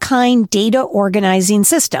one-of-a-kind data organizing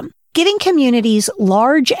system, giving communities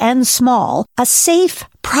large and small a safe,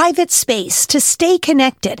 private space to stay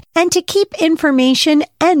connected and to keep information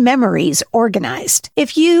and memories organized.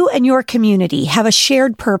 If you and your community have a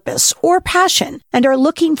shared purpose or passion and are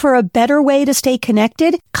looking for a better way to stay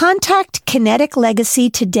connected, contact Kinetic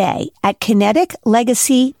Legacy today at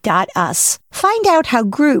kineticlegacy.us. Find out how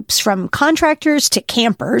groups from contractors to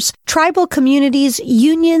campers, tribal communities,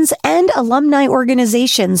 unions, and alumni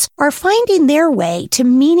organizations are finding their way to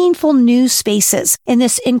meaningful new spaces in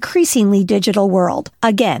this increasingly digital world.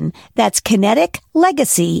 Again, that's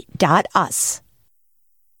kineticlegacy.us.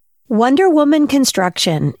 Wonder Woman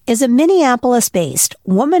Construction is a Minneapolis-based,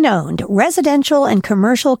 woman-owned residential and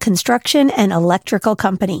commercial construction and electrical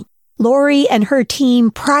company. Lori and her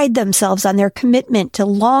team pride themselves on their commitment to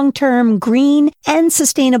long-term green and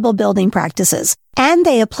sustainable building practices, and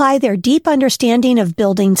they apply their deep understanding of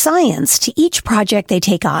building science to each project they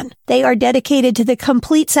take on. They are dedicated to the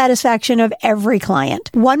complete satisfaction of every client.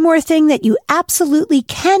 One more thing that you absolutely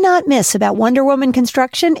cannot miss about Wonder Woman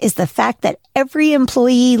Construction is the fact that every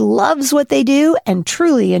employee loves what they do and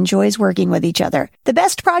truly enjoys working with each other. The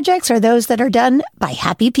best projects are those that are done by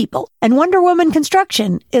happy people, and Wonder Woman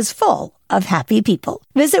Construction is full of happy people.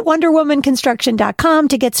 Visit wonderwomanconstruction.com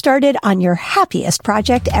to get started on your happiest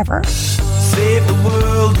project ever. Save the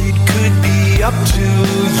world, it could be up to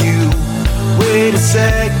you. Wait a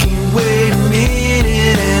second, wait a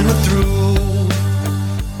minute, and we're through.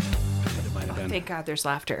 Thank God there's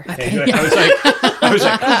laughter. I was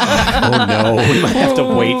like, oh no, we might have to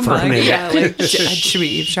wait for a minute. Yeah, like, should we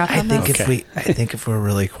eavesdrop on that? I think if we're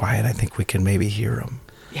really quiet, I think we can maybe hear them.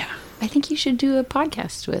 Yeah. I think you should do a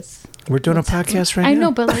podcast with. We're doing a podcast right now. I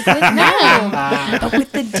know, but like with no. But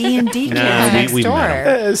with the D&D kids No, next we door.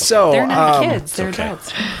 met So They're not kids. They're okay.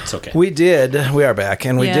 adults. It's okay. we are back,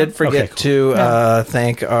 and we Yeah. did forget Okay, cool. to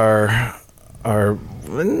thank our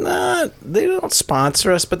they don't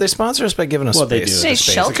sponsor us, but they sponsor us by giving us Well, space. they do. They The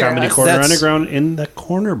space, shelter the Comedy us. Corner That's- Underground in the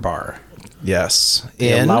corner bar. Yes,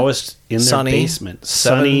 They allow us in their sunny, basement.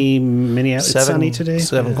 Sunny Minneapolis. It's sunny today.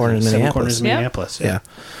 Seven Corners, Seven Minneapolis. Corners, Yeah. Minneapolis. Yeah.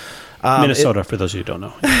 Minnesota, for those of you who don't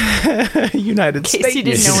know. United In case States. you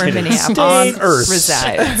didn't know where United Minneapolis On Earth.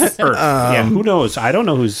 resides. Earth. Yeah, who knows? I don't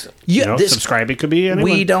know who's this- subscribing. Could be anyone.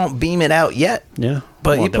 We don't beam it out yet, Yeah.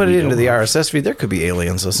 but Well, you that put we it into don't the know. RSS feed. There could be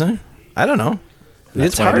aliens listening. I don't know.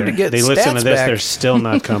 That's It's why hard to they're- get They listen to stats this. back. They're still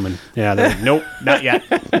not coming. Yeah. They're like, nope, not yet.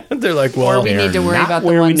 They're like, Or well, we need to worry not about the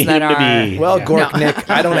where we ones need that them to are. be. well, Yeah. Gorknick,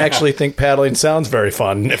 I don't actually think paddling sounds very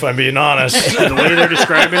fun, if I'm being honest. The way they're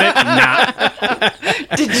describing it,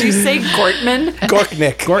 not. Did you say Gortman?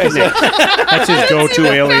 Gorknick. That's his go-to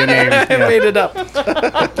alien name. I made it up.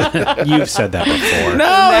 You've said that before. No,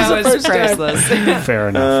 That it's the was first time. priceless. Fair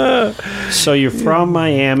enough. So you're from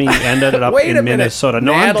Miami, ended up Wait a in minute. Minnesota.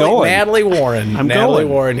 No, Natalie, I'm going. Natalie Warren. I'm Natalie going.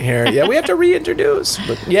 Warren here. Yeah, we have to reintroduce.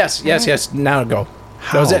 But yes. Now go.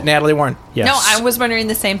 That was How? it, Natalie Warren. Yes. No, I was wondering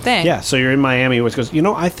the same thing. Yeah, so you're in Miami, which goes,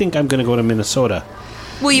 I think I'm going to go to Minnesota.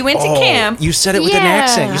 Well, you went to camp. You said it with an Yeah.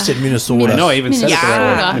 accent. You said Minnesota. No, I even said it the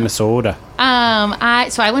right way. Minnesota.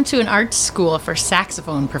 Minnesota. So I went to an art school for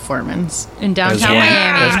saxophone performance in As downtown one-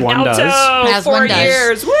 Miami. as one does. As 4 one does.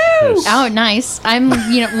 years. Woo! Yes. Oh, nice. I'm,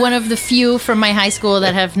 one of the few from my high school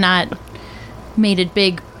that have not made it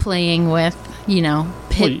big playing with,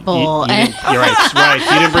 Pitbull. You didn't- you're right.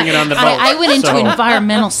 You didn't bring it on the boat. I went into so-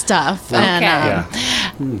 environmental stuff. And, Yeah.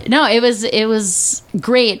 no, it was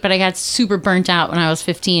great, but I got super burnt out when I was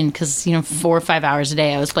 15 because 4 or 5 hours a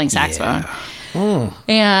day I was playing saxophone.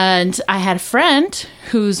 And I had a friend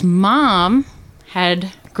whose mom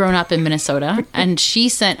had grown up in Minnesota, and she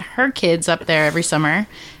sent her kids up there every summer,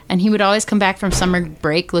 and he would always come back from summer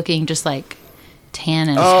break looking just like tan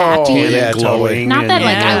and happy. yeah, And glowing. Not that and-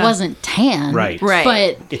 like Yeah. I wasn't tan, Right. Right.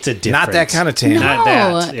 But It's a difference. Not that kind of tan. Not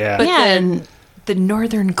that. Yeah. But yeah, then the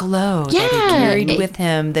northern glow that he Yeah, carried it- with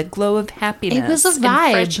him, the glow of happiness. It was a and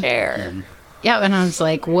vibe. fresh air. yeah, and I was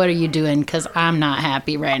like, "What are you doing?" Because I'm not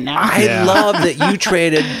happy right now. I Yeah. love that you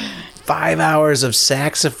traded 5 hours of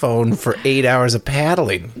saxophone for 8 hours of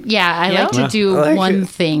paddling. Yeah, I Yeah. like to do I like one it.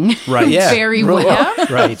 thing Right. Yeah. very Roll- well.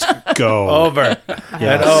 Right. Go. Over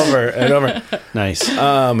and over and over. Nice.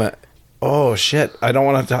 Oh shit! I don't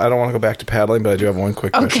want to go back to paddling, but I do have one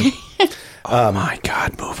quick question. Oh my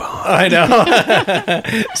God, move on. I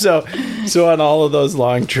know. so on all of those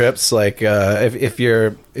long trips, like if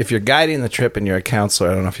you're guiding the trip and you're a counselor,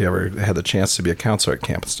 I don't know if you ever had the chance to be a counselor at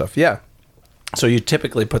camp and stuff. Yeah. So you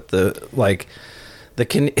typically put the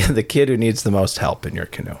kid who needs the most help in your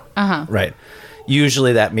canoe. Right.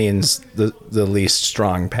 Usually that means the least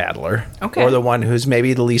strong paddler, Okay. or the one who's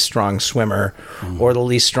maybe the least strong swimmer, or the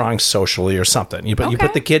least strong socially, or something. You put Okay.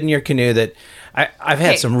 the kid in your canoe that I've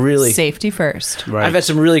had Hey, some really safety first. Right. I've had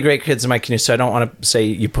some really great kids in my canoe, so I don't want to say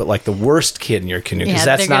you put like the worst kid in your canoe, because Yeah,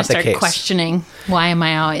 that's they're gonna not the start case. questioning why am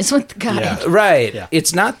I always with the guy? Yeah. Right. Yeah.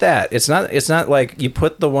 It's not that. It's not like you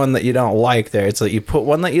put the one that you don't like there. It's like you put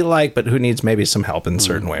one that you like, but who needs maybe some help in a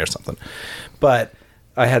certain way or something. But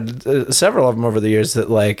I had several of them over the years that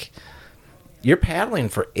like you're paddling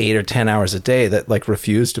for 8 or 10 hours a day that like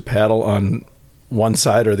refuse to paddle on one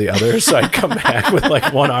side or the other, so I come back with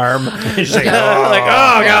like one arm. Just like, oh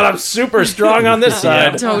god, I'm super strong on this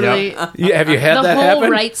side. Totally. Have you had The that whole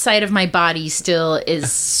happen? right side of my body still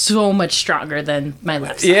is so much stronger than my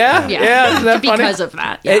left side. Yeah, yeah. Isn't that funny? Because of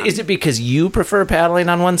that. Yeah. Is it because you prefer paddling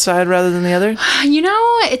on one side rather than the other?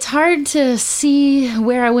 It's hard to see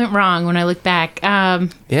where I went wrong when I look back.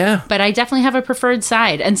 Yeah. But I definitely have a preferred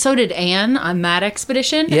side. And so did Anne on that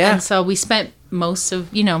expedition. Yeah. And so we spent most of,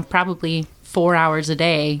 probably 4 hours a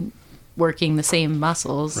day working the same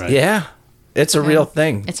muscles. Right. Yeah. It's a real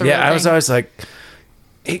thing. It's a real I was thing. always like,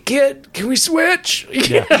 hey kid, can we switch?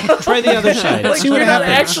 Yeah. Try the other side. Like See what you're not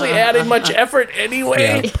happens. actually adding much effort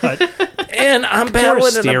anyway. Yeah, but And I'm paddling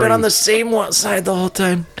and I've been steering. on the same one side the whole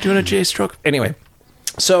time doing a J stroke. Anyway.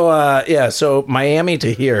 So Miami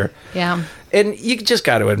to here. Yeah. And you just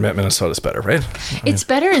got to admit Minnesota's better, right? It's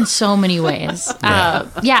better in so many ways.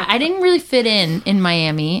 I didn't really fit in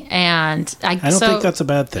Miami, and I I don't think that's a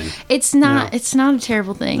bad thing. it's not. It's not a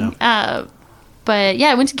terrible thing. But yeah,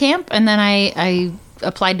 I went to camp, and then I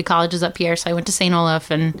applied to colleges up here. So I went to St.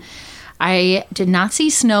 Olaf, and I did not see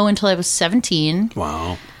snow until I was 17.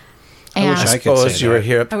 Wow. And wish I could Suppose say you that. were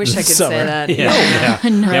here. I wish I could summer. say that. Yeah.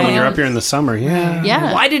 Yeah, when you're up here in the summer. Yeah. yeah.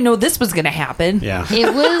 Well, I didn't know this was going to happen. Yeah.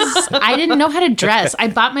 It was, I didn't know how to dress. I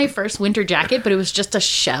bought my first winter jacket, but it was just a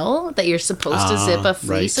shell that you're supposed to zip a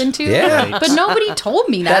fleece right. into. Yeah. But nobody told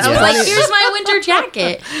me that. That's I was funny. like, here's my winter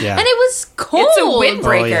jacket. Yeah. And it was cold. It's a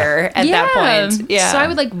windbreaker at that point. Yeah. So I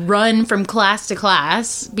would like run from class to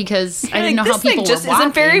class because I didn't know how this thing people just were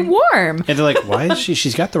isn't very walking. warm. And they're like, why is she?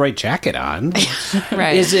 She's got the right jacket on.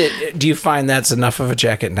 Right. Is it? Do you find that's enough of a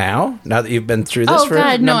jacket now? Now that you've been through this Oh for a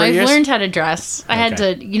God, no! number of I've years? learned how to dress. I had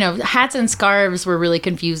Okay. to, hats and scarves were really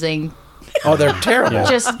confusing. Oh, they're terrible.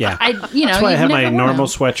 Just, Yeah. That's why I have my normal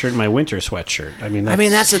sweatshirt and my winter sweatshirt. I mean,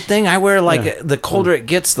 That's the thing. I wear the colder it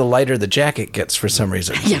gets, the lighter the jacket gets for some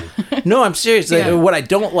reason. Yeah. No, I'm serious. Like, Yeah. what I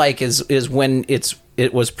don't like is when it's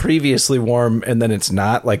it was previously warm and then it's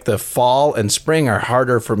not. Like the fall and spring are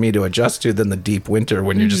harder for me to adjust to than the deep winter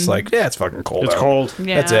when you're just like, yeah, it's fucking cold. It's out. cold.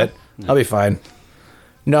 Yeah. That's it. I'll be fine.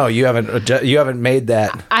 No, you haven't made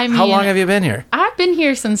that. I How long mean- have you been here? I've been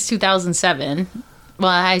here since 2007. Well,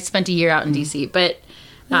 I spent a year out in DC, but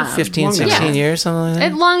 15, 16 years, something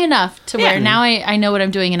like that? long enough to Yeah. where now I know what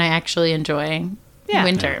I'm doing and I actually enjoy Yeah.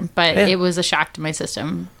 winter. But Yeah. it was a shock to my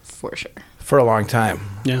system for sure. For a long time.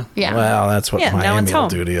 Yeah. Yeah. Well, that's what Yeah, now Miami it's will home.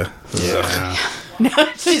 do to you. Yeah.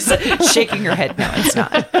 She's shaking her head. No, it's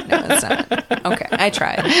not. No, it's not. Okay, I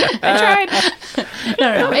tried.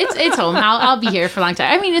 No. It's home. I'll be here for a long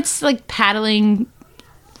time. I mean, it's like paddling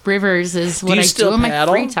rivers is what you I still do in my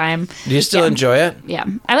paddle? free time. Do you still Yeah. enjoy it? Yeah.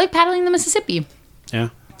 I like paddling the Mississippi. Yeah.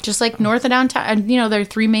 Just like north of downtown. You know, there are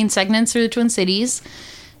 3 main segments through the Twin Cities.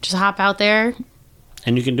 Just hop out there.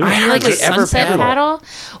 And you can do it. I hardly Like a ever sunset paddle.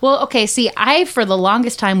 Well, okay, see, I, for the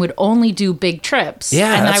longest time, would only do big trips.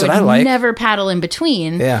 Yeah, and that's I would what I like. never paddle in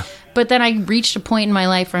between. Yeah. But then I reached a point in my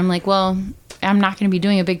life where I'm like, well, I'm not going to be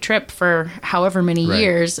doing a big trip for however many Right.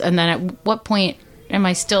 years. And then at what point am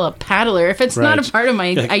I still a paddler if it's not Right. a part of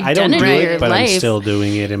my Like, identity I don't do or it, but life? I'm still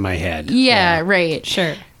doing it in my head. Yeah, right.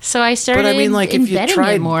 Sure. So I started like, if you embedding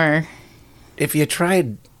tried- it more. If you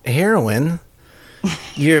tried heroin,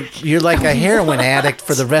 you're like a heroin addict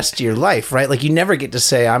for the rest of your life, right? Like you never get to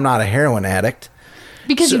say I'm not a heroin addict.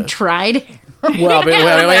 Because you tried. Well,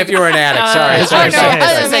 if you were an addict, sorry.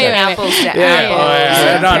 I was saying apples to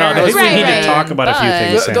apples. No, We Right, need right. to talk about a few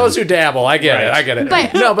things. Sam. those who dabble, I get it.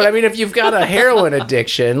 But- No, but I mean, if you've got a heroin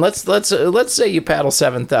addiction, let's say you paddle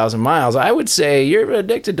 7,000 miles. I would say you're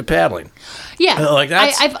addicted to paddling. Yeah. Like,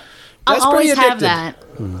 that's- I'll that's always pretty have addicted.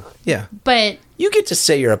 that. Yeah, But you get to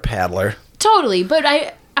say you're a paddler. totally. But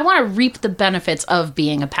I want to reap the benefits of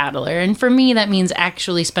being a paddler. And for me, that means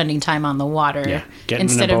actually spending time on the water Yeah, getting in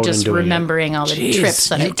a instead of boat and just doing it. remembering all the Jeez, trips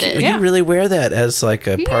that I did. You really wear that as like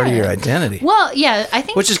a part of Yeah. your identity, Well, yeah, I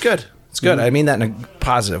think which is good. It's good. I mean that in a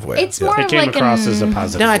positive way. it's Yeah. more It of came like across as a an...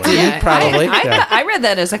 positive. No, I way. didn't. Probably. I read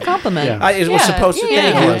that as a compliment. Yeah. It was supposed to.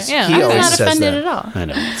 yeah, He was. yeah. He I was always not says offended that. at all. I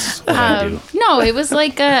know. It's what I do. No, it was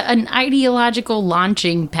like an ideological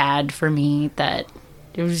launching pad for me that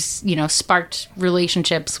it was, sparked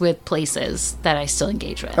relationships with places that I still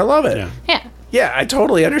engage with. I love it. Yeah. Yeah, Yeah. I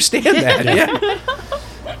totally understand that. Yeah.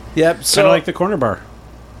 Yep. Kind So of like the corner bar.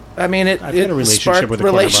 I mean, it I've had a relationship sparked with the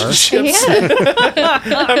corner bar. relationships. Yeah.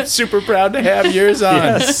 I'm super proud to have yours on.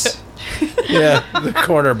 Yes. Yeah, the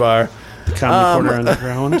corner bar. Comedy Corner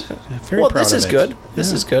Underground. Very Well, proud this of is it. good.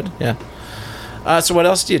 This is good. Yeah. So what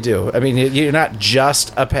else do you do? I mean, you're not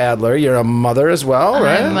just a paddler. You're a mother as well,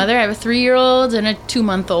 right? I'm a mother. I have a 3-year-old and a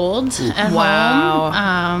 2-month-old at Wow.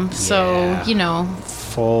 home. So,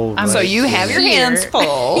 Full. So you have your Here. hands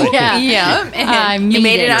full. Yeah. Yeah. I And you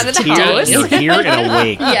made it made out it. of the house. You're here and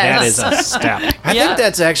awake. That Yes. is a step. I think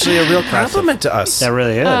that's actually a real compliment to us. That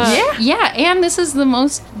really is. Yeah, and this is the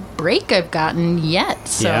most break I've gotten yet.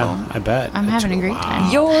 So yeah, I bet. I'm having a great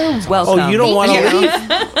time. You're welcome. Oh, you don't want to leave?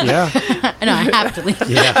 Yeah. No, I have to leave.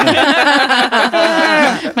 Yeah.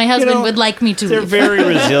 My husband would like me to They're leave. very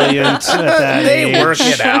resilient at that They age. work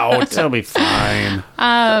it out. They'll be fine.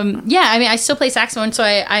 Yeah, I mean, I still play saxophone. So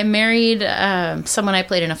I married someone I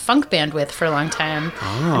played in a funk band with for a long time.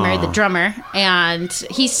 I married the drummer, and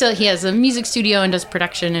he has a music studio and does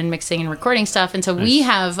production and mixing and recording stuff. And so we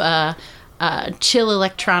have a chill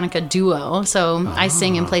electronica duo. So I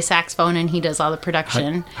sing and play saxophone, and he does all the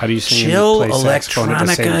production. How do you sing Chill and play saxophone at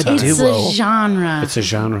the same electronica time? duo. It's a genre. It's a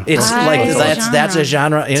genre. It's I like like that's a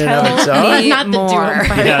genre in and of Tell itself. me Not the more. duo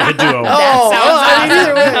part. yeah, the duo.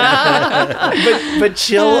 But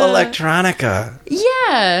chill electronica.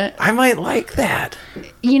 Yeah, I might like that.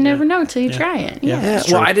 you never know till you try it. Yeah. Yeah.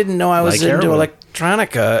 It's Well, true. I didn't know I was Like into heroin.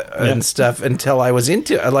 electronica and stuff until I was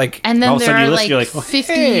into like. And then All of a there sudden are you listen, like, you're like, oh,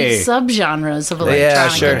 50 hey. subgenres of electronica. Yeah,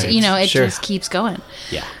 sure. It Sure. just keeps going.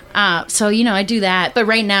 Yeah. So, I do that. But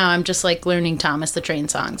right now, I'm just like learning Thomas the Train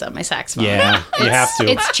songs on my saxophone. Yeah, you have to.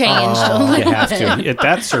 It's changed a You little have bit. to.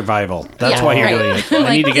 That's survival. That's Yeah, why you're right. doing it.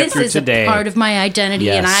 I need to get this through is today. a part of my identity,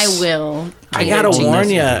 and I Yes. will. I take gotta it. warn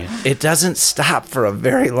you, Yes. it doesn't stop for a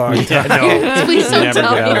very long time. no, Please don't never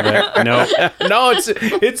tell get me. out of it. No, No,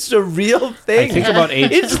 it's a real thing. I think about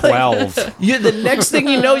age It's like- 12. The next thing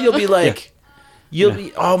you know, you'll be like, you'll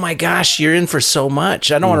be, oh my gosh, you're in for so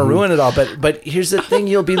much. I don't want to ruin it all, but here's the thing: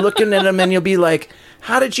 you'll be looking at them and you'll be like,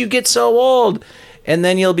 how did you get so old? And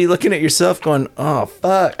then you'll be looking at yourself going, oh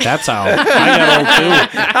fuck, That's how I got old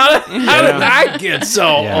too. how did I get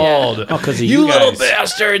so old? Oh, because of You you little guys.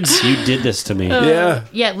 bastards. You did this to me. Yeah.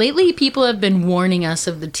 Yeah, lately people have been warning us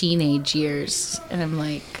of the teenage years. And I'm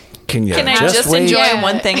like, Can you Can I just wait? enjoy Yeah.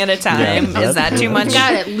 one thing at a time? Is that too much?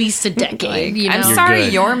 Got at least a decade. You know? I'm sorry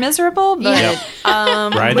good. you're miserable, but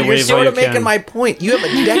Ride But the you're wave sort while of you making can. my point. You have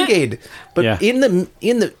a decade, but Yeah. in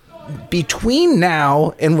the between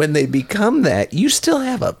now and when they become that, you still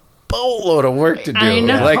have a boatload of work to do. I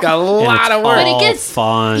know. Like a lot of work. But it all gets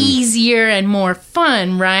fun. easier and more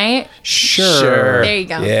fun, right? Sure. There you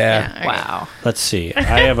go. Yeah. okay. wow. Let's see. I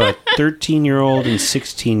have a 13-year-old and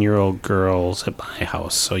 16-year-old girls at my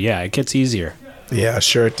house. So yeah, it gets easier. Yeah,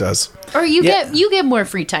 sure it does. Or you get more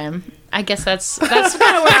free time. I guess that's kind of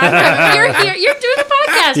where I'm coming. You're here. You're doing the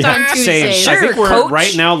podcast on Same. Tuesdays. I think we're coach.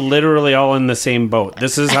 right now literally all in the same boat.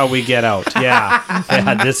 This is how we get out.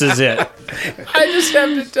 Yeah, this is it. I just have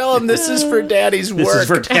to tell him this is for Daddy's work. This is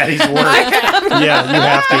for Daddy's work. Yeah, you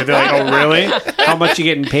have to. They're like, oh, really? How much you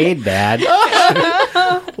getting paid, Dad?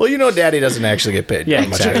 Well, you know, Daddy doesn't actually get paid. Yeah, that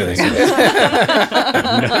much exactly.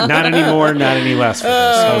 anything. Not anymore, not any less for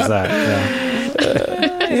this. How's that? Yeah.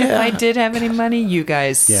 If I did have any money, you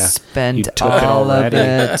guys Yeah. spent You took all it of already.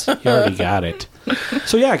 it. You already got it.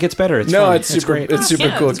 So yeah, it gets better. It's No, fun. it's super. great. It's super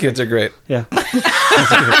cool. Kids are great. Yeah.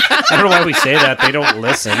 I don't know why we say that. They don't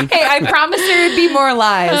listen. Hey, I promised there would be more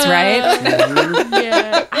lies, right?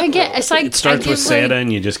 Yeah, I get. It's like It starts I give with Santa, like,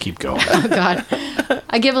 and you just keep going. oh God,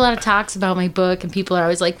 I give a lot of talks about my book, and people are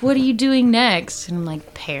always like, "What are you doing next?" And I'm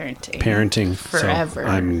like, "Parenting." Parenting Forever.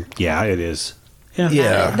 So yeah, it is. Yeah.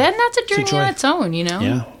 Yeah. Then that's a journey joy. on its own, you know.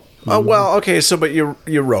 Yeah. Oh well, okay. So, but you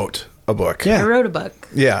wrote a book. I Yeah. wrote a book.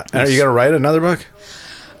 Yeah. And are you gonna write another book?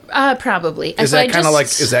 Probably. Is that kind of like?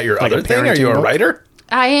 Is that your Like a other thing? Are you parenting a book? writer?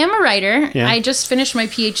 I am a writer. Yeah. I just finished my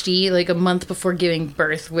PhD like a month before giving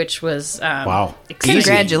birth, which was Wow. exciting.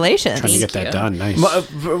 Congratulations. Trying to get Thank that you. done.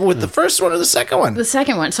 Nice. With the first one or the second one? The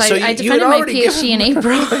second one. So, So I you had defended my already PhD in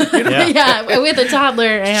April. Yeah. yeah, with a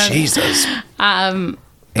toddler. And, Jesus. but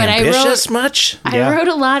Ambitious much? Yeah. I wrote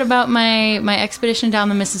a lot about my expedition down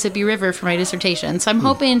the Mississippi River for my dissertation. So I'm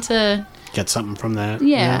hoping to, Get something from that.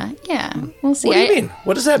 yeah, we'll see. What do you mean?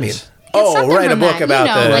 What does that mean? Get Oh, something write a from book that,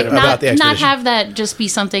 about the like about the not expedition. have that just be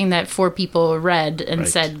something that 4 people read and Right.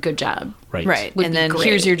 said good job. Right. Right. Would And be then great.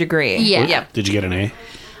 here's your degree. Yeah. Yep. Did you get an A?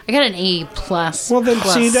 I got an A plus. Well, then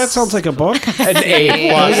see, that sounds like a book. An A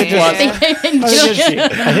plus. I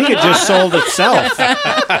think it just sold itself.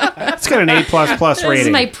 It's got an A++ This rating.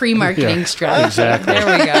 is my pre-marketing Yeah. strategy. Exactly. There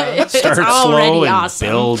we go. It's Start already slow and awesome.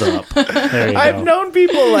 build up. There you I've go. known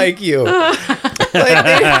people like you. Like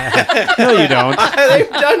No, you don't. they've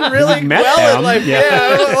done really met well them. in life. Yeah.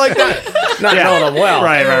 Yeah, like not Yeah. knowing them well.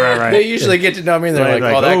 Right. They usually get to know me and they're Right,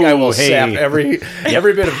 like, like, "Oh, that guy "Oh, will hey." sap every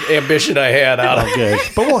bit of ambition I had out of Good.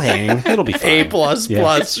 But we'll hang. It'll be fine. A plus Yeah.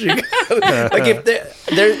 plus." Like if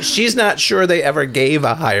they're, she's not sure they ever gave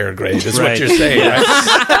a higher grade. Is what Right. you're saying, right?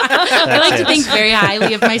 I like to think very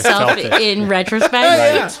highly of myself in retrospect.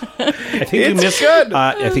 Yeah. I think you It's missed. good.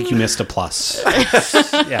 I think you missed a plus.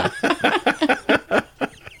 Yeah.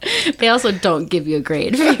 They also don't give you a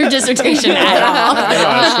grade for your dissertation at all.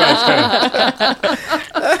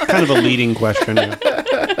 It's kind of a leading question.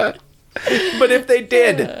 Yeah. But if they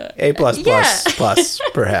did, A plus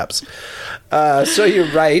perhaps. So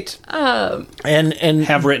you're right. And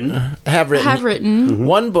Have written. have written Have written.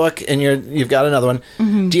 one book, and you've got another one.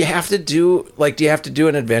 Do you have to do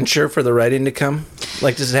an adventure for the writing to come?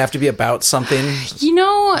 Like, does it have to be about something? You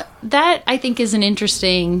know, that I think is an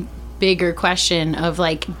interesting, bigger question of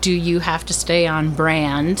like, do you have to stay on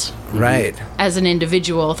brand Right. as an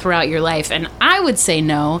individual throughout your life? And I would say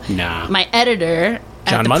no. Nah. My editor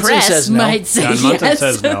John at the Munson press says no. might say John Munson yes.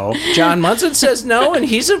 says no. John Munson says no, and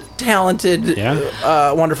he's a talented,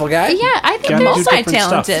 Yeah. wonderful guy. Yeah, I think Gotta do there's different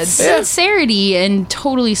multi-talented. stuff. sincerity and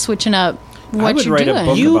totally switching up I what would you're write doing. a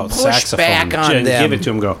book You about push saxophone. back on and them. Give it to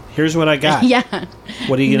him. Go. Here's what I got. Yeah.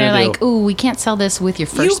 What are you And they're gonna like, do? ooh, we can't sell this with your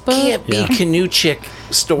You first book. can't be Yeah. canoe chick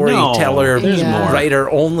storyteller, No, there's more.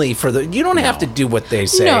 writer only for the. You don't have to do what they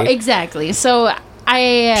say. No, exactly. So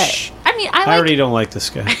I mean, I I like. already don't like this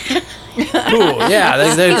guy. Ooh, yeah,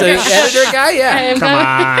 the editor guy. Yeah, Come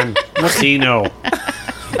on. What's he know?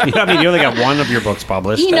 I mean, you only got one of your books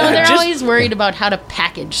published. You know, they're Just- always worried about how to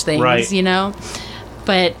package things. Right. You know,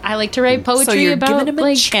 but I like to write poetry So you're about giving him a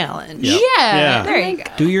like challenge. Yep. yeah, Yeah. There you go.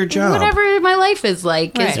 Do your job. whatever my life is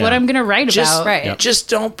like is Right. what Yeah. I'm gonna write just about. Right. Just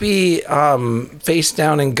don't be face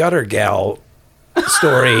down and gutter gal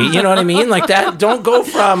story. You know what I mean? Like that. Don't go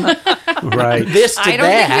from Right. this to I don't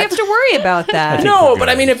that. think we have to worry about that. No, but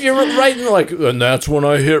I mean, if you're writing like, and that's when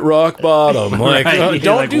I hit rock bottom, like, Right. You're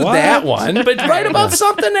don't like, do what? that one, but write about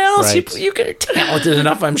something else. Right. You are talented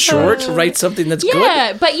enough, I'm sure, to write something that's good.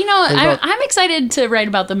 Yeah, but you know, I'm excited to write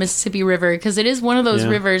about the Mississippi River because it is one of those Yeah.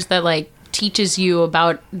 rivers that like teaches you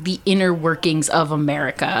about the inner workings of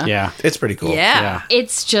America. Yeah. It's pretty cool. Yeah.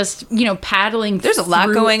 It's just, paddling. There's a lot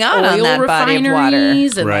through going on oil that body of water.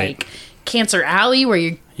 refineries and Right. like Cancer Alley where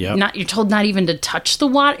you're told not even to touch the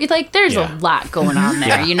water. Like there's a lot going on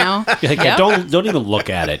there, Like, don't even look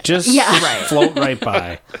at it. Just float right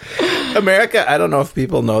by. America, I don't know if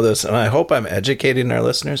people know this, and I hope I'm educating our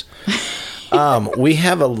listeners. We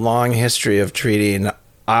have a long history of treating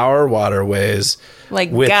our waterways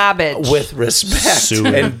Like garbage. with respect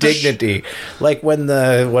Sewage. and dignity. Like when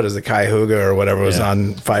the Cuyahoga or whatever was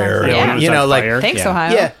on fire. Yeah. When it was on fire. Thanks, Yeah.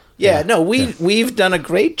 Ohio. Yeah, no, we've done a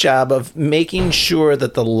great job of making sure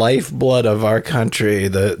that the lifeblood of our country,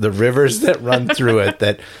 the rivers that run through it,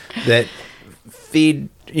 that feed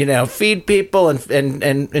people and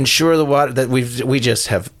ensure the water, that we just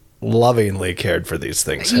have lovingly cared for these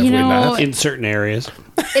things, have we not? In certain areas.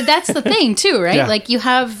 That's the thing too, right? Yeah. Like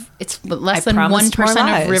it's less than promised more 1%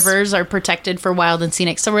 lives. of rivers are protected for wild and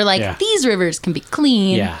scenic. So we're like, Yeah. these rivers can be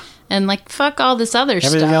clean. Yeah. And like, fuck all this other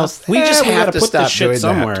Everything stuff. else, We just have gotta to put stop this shit doing that.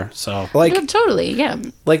 somewhere. So, Like, Yeah, totally, yeah.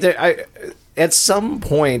 at some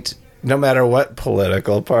point, no matter what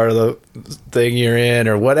political part of the thing you're in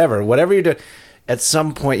or whatever you're doing, at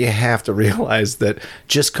some point you have to realize that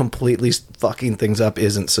just completely fucking things up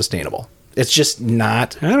isn't sustainable. It's just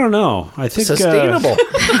not I don't know. I think sustainable.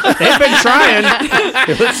 they've been trying.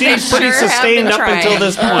 It seems pretty sure have sustained been up trying. until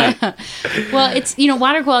this point. Well, it's,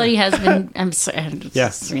 water quality has been, I'm sorry.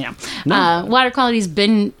 Yes. Water quality's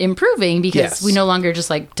been improving because Yes. we no longer just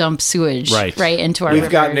like dump sewage Right. into our We've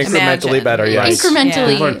rivers. gotten incrementally Imagine. better, yes.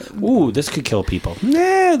 Incrementally. Ooh, this could kill people.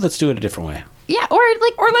 Nah, let's do it a different way. Yeah, or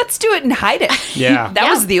like, Or let's do it and hide it. Yeah. That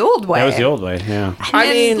was the old way. That was the old way, yeah. I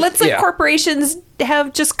And mean, let's let yeah. corporations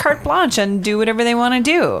have just carte blanche and do whatever they want to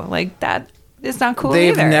do. Like that is not cool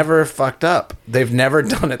They've either. never fucked up. They've never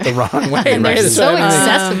done it the wrong way. and they're right? so I mean,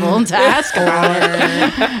 accessible to ask for.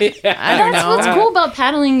 I don't That's know. what's cool about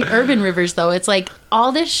paddling urban rivers, though. It's like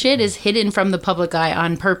all this shit is hidden from the public eye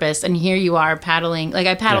on purpose, and here you are paddling. Like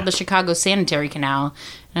I paddled the Chicago Sanitary Canal,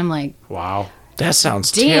 and I'm like, Wow. that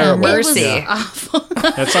sounds damn, terrible. it was Mercy. awful.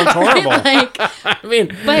 That sounds horrible. Like, I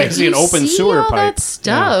mean, but see you an open see sewer all pipe. that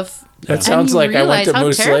stuff. that and sounds you like I went realize to how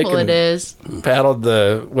Moose Lake terrible and it is. paddled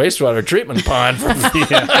the wastewater treatment pond for 2 hours.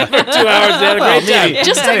 They had a great time.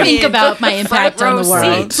 Just to think about my impact on the row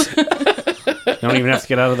world. seat. Don't even have to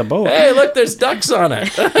get out of the boat. Hey, look, there's ducks on it.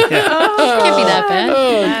 It can't be that bad.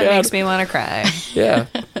 That makes me want to cry. Yeah.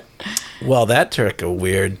 Well, that took a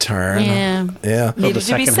weird turn. Yeah. Yeah. Needed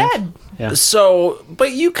to be second half. said. Yeah. So,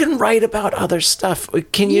 but you can write about other stuff.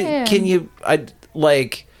 Yeah.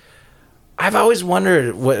 I've always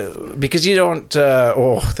wondered what, because you don't,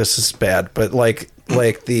 this is bad, but like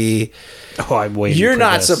the, Oh, I'm waiting. you're for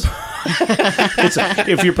not this. supposed,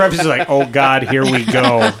 If your preface is like, "Oh God, here we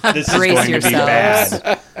go. This is Brace going to be yourselves.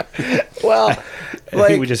 bad." well, I think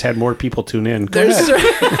like, we just had more people tune in. Go there's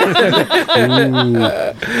ahead.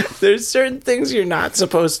 there's certain things you're not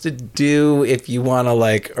supposed to do if you want to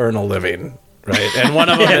like earn a living, right? And one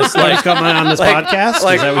of them is Like like coming on this podcast, Is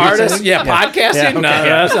like that what you're artists, saying? yeah, podcasting. Yeah, okay, No, yeah.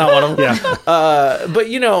 that's not one of them. Yeah. But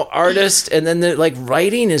artist, and then like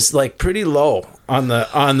writing is like pretty low on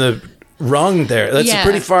the rung there. That's Yeah.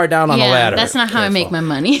 pretty far down on the ladder. That's not how I make my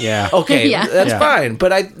money. Yeah. Okay, Yeah. that's Yeah. fine.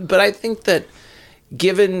 But I think that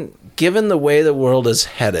given the way the world is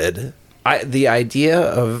headed, the idea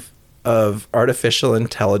of artificial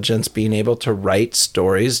intelligence being able to write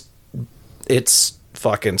stories, it's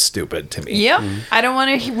fucking stupid to me. Yep. I don't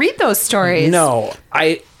want to read those stories. No,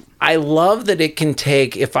 I love that it can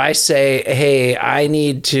take, if I say, hey, I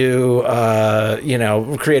need to,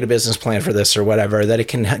 create a business plan for this or whatever, that it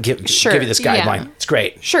can give you this guideline. Yeah. It's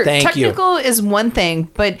great. Sure. Thank you. Technical is one thing,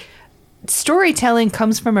 but storytelling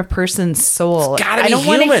comes from a person's soul. It's gotta I be don't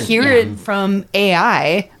want to human. hear it from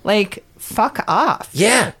AI. Like, fuck off.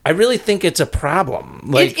 Yeah, I really think it's a problem.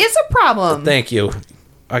 Like, It is a problem. thank you.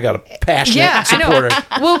 I got a passionate Yeah, supporter.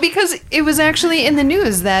 I know. Well, because it was actually in the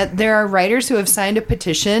news that there are writers who have signed a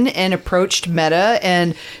petition and approached Meta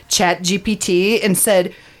and ChatGPT and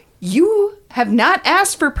said, "You have not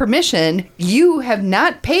asked for permission. You have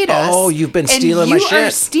not paid us. Oh, you've been and stealing my you are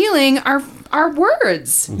shit." stealing our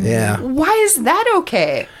words. Yeah. Why is that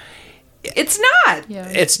okay? It's not. Yeah.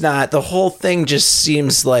 It's not. The whole thing just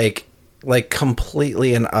seems like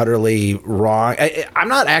completely and utterly wrong. I'm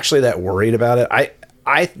not actually that worried about it.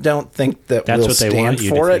 I don't think that That's we'll what they stand want you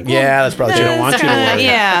to for it. think. Yeah, that's probably They true. don't want you to worry.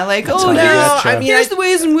 Yeah, like, oh, how they there's, get ya. I mean, here's the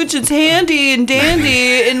ways in which it's handy and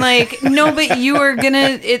dandy. And like, no, but you are going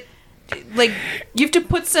to... like you have to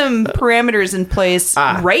put some parameters in place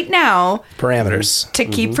right now Parameters. to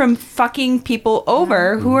keep from fucking people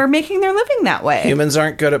over who are making their living that way. Humans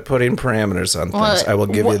aren't good at putting parameters on things. I will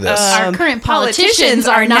give you this. Our current politicians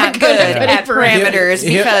are not good at parameters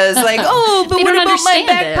because, like, but They what don't about my understand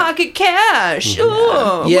back it. pocket cash?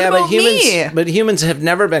 Oh, yeah, what but about me? humans have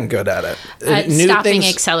never been good at it. Stopping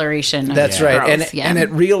acceleration. Of That's right, growth, and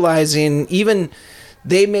at realizing even.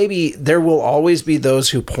 There will always be those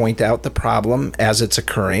who point out the problem as it's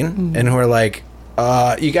occurring and who are like,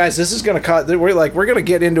 you guys, this is going to cause, we're going to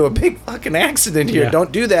get into a big fucking accident here. Yeah.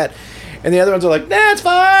 Don't do that. And the other ones are like, nah, it's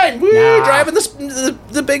fine. We're driving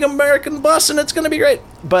the big American bus and it's going to be great.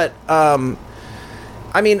 But, I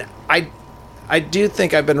mean, I do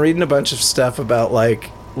think I've been reading a bunch of stuff about like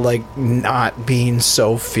not being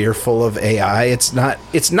so fearful of AI. It's not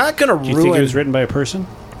going to ruin. Do you think it was written by a person?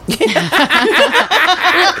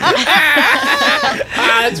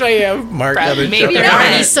 That's why you have Mark. Maybe They're not.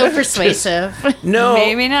 already so persuasive. No,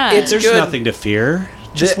 Maybe not. It's There's good. nothing to fear.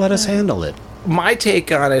 Just let us handle it. My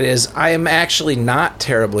take on it is I am actually not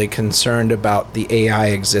terribly concerned about the AI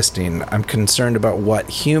existing. I'm concerned about what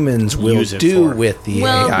humans will Use it do for. with the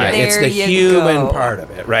Well, AI. It's there the you human go. part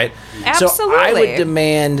of it, right? So I Absolutely. would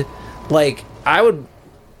demand,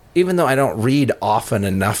 even though I don't read often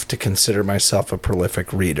enough to consider myself a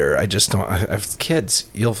prolific reader, I just don't. I have kids.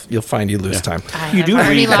 You'll find you lose time. You do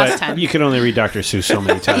already read, lost but time. you can only read Dr. Seuss so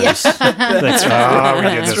many times. We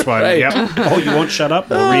did this one. right. Yep. Oh, you won't shut up?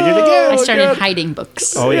 We'll read it again. I started God. hiding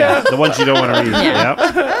books. Oh, yeah. The ones you don't want to read. Yeah.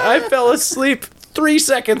 Yep. I fell asleep 3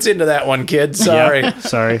 seconds into that one, kid. Sorry. Yep.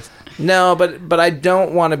 Sorry. No, but I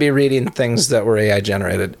don't want to be reading things that were AI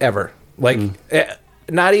generated ever.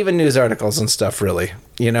 Not even news articles and stuff, really.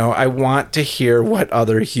 You know, I want to hear what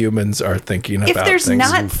other humans are thinking about If there's things.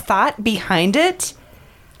 not thought behind it,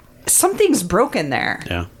 something's broken there.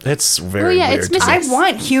 Yeah. It's very yeah, weird. it's to me. missing. I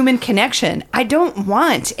want human connection. I don't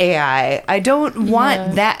want AI. I don't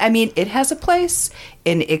want that. I mean, it has a place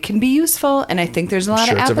and it can be useful, and I think there's a lot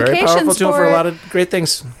Sure, of it's a applications very powerful tool for a it. lot of great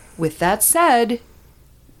things. With that said,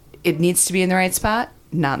 it needs to be in the right spot,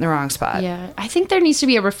 not in the wrong spot. Yeah, I think there needs to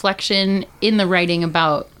be a reflection in the writing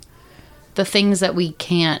about the things that we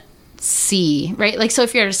can't see, right? Like, so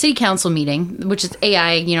if you're at a city council meeting, which is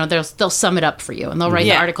AI, you know, they'll sum it up for you and they'll write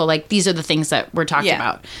the article like, these are the things that we're talking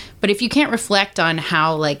about. But if you can't reflect on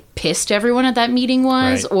how like pissed everyone at that meeting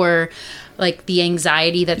was, Right. or like the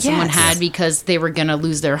anxiety that someone had because they were going to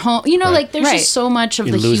lose their home, you know, like there's just so much of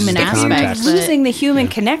It the loses human the aspect. context. that- Losing the human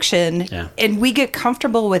connection, Yeah. and we get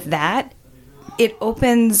comfortable with that, it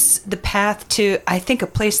opens the path to, I think, a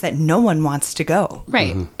place that no one wants to go.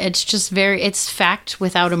 Right. It's just it's fact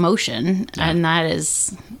without emotion. And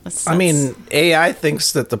that's I mean, AI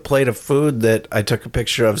thinks that the plate of food that I took a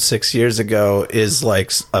picture of 6 years ago is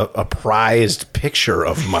like a prized picture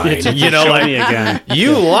of mine. You know, Show like me again.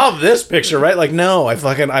 you love this picture, right? Like, no,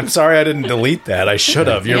 I'm sorry I didn't delete that. I should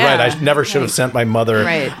have. You're Yeah. right. I never should have sent my mother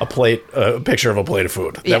Right. a picture of a plate of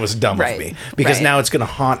food. Yeah, That was dumb right, of me because right. now it's going to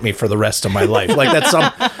haunt me for the rest of my life. Like that's some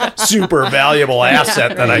super valuable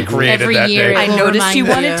asset that I created Every that year day. I will noticed you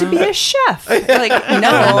remind wanted to be a chef. Like, no,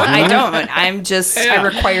 I don't. I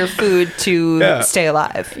require food to stay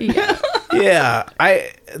alive. Yeah,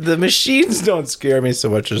 the machines don't scare me so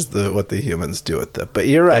much as what the humans do with them. But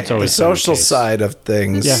you're right. That's The always been the social case. side of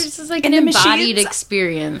things. Yeah. This is like And an the embodied machines-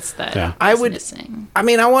 experience that Yeah. I is would- missing. I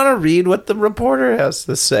mean, I want to read what the reporter has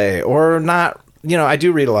to say, or not. You know, I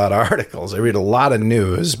do read a lot of articles. I read a lot of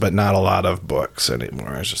news, but not a lot of books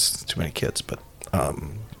anymore. It's just too many kids. But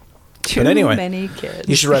Too anyway, many kids.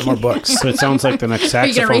 you should write more books. So it sounds like the next Are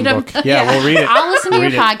you gonna saxophone read 'em? book. Yeah, we'll read it. I'll listen to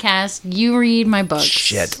Read your it. podcast. You read my books.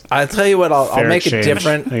 Shit. I'll tell you what. I'll Fair make exchange. a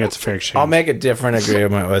different. I think it's a fair exchange. I'll make a different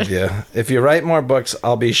agreement with you. If you write more books,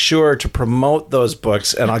 I'll be sure to promote those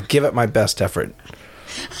books, and I'll give it my best effort.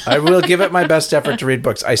 I will give it my best effort to read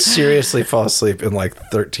books. I seriously fall asleep in like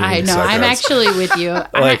 13 I know. seconds. I'm actually with you.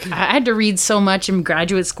 Like- I had to read so much in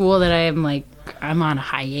graduate school that I'm on a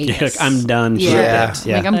hiatus. Yeah, like, I'm done for Yeah. a bit.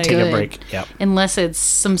 Yeah, Like, I'm take good. a break. Yep. Unless it's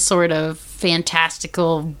some sort of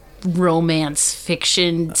fantastical romance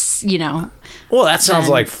fiction, you know. Well, that sounds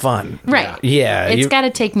Then- like fun. Right. Yeah. It's got to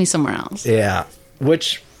take me somewhere else. Yeah.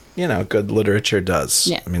 Which, you know, good literature does.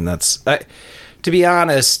 Yeah. I mean, to be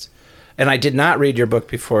honest, and I did not read your book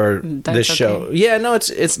before That's this show. okay. Yeah, no,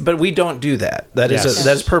 but we don't do that. That is Yes.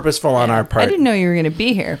 that is purposeful on our part. I didn't know you were going to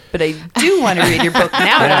be here, but I do want to read your book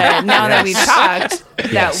now. That we've talked,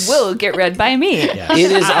 that will get read by me.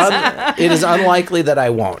 It is unlikely that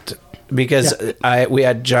I won't, because we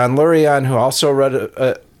had John Lurie on, who also read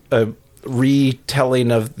a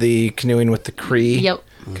retelling of the Canoeing with the Cree. Yep.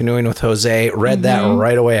 Canoeing with Jose, read that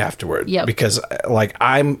right away afterward. Yep. Because like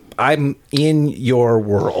I'm in your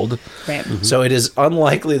world. Right. So it is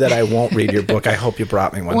unlikely that I won't read your book. I hope you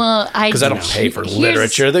brought me one. Well, because I don't pay for here's-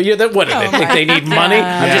 literature. What do they think they need money?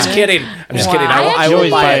 I'm just kidding. I'm just kidding. I You will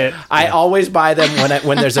always buy buy it. it. I always buy them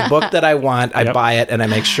when there's a book that I want. I Yep. buy it and I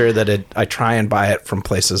make sure that I try and buy it from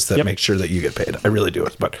places that Yep. make sure that you get paid. I really do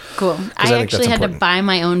it. But Cool. I think actually that's had to important. buy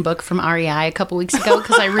my own book from REI a couple weeks ago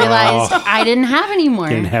because I realized I didn't have any more.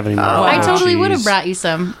 Didn't have any more. I Oh, totally would have geez. brought you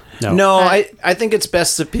some. No, I think it's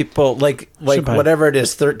best that people like Should buy it. whatever it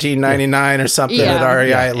is, $13.99 or something Yeah. at REI.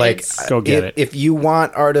 Yeah, Like, it's- Go get it. If you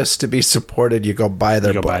want artists to be supported, you go buy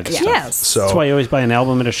their You go book. buy the stuff. Yes. So That's why you always buy an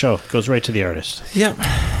album at a show. It goes right to the artist. yeah,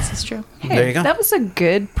 This is true. there you go. That was a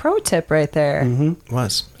good pro tip right there.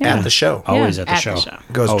 was Yeah. at the show. Always at the at show. the show.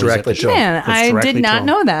 Goes Always directly at the to show. Man, Goes I directly did not to 'em.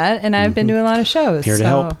 know that, and I've been doing a lot of shows. Here to so,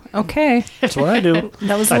 help. Okay. That's what I do.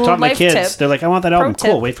 That was a I little taught my life kids. tip. They're like, I want that album.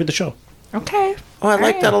 tip. Cool. Wait for the show. Okay. Oh, I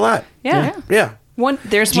like that a lot. Yeah. Yeah.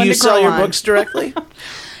 There's Do one you to sell grow your on. books directly?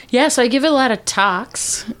 Yeah, so I give a lot of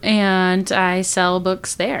talks and I sell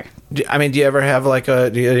books there. Do you ever have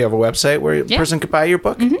do you have a website where a Yeah. person could buy your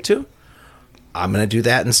book too? I'm going to do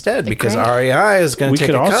that instead because great. REI is going We to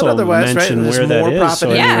take could a cut also otherwise, right? mention There's where that more is, profit. so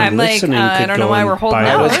in it. Yeah, anyone I'm like, listening I could don't know go why and we're holding buy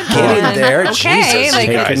out. I was it. getting there. Okay, Jesus, like,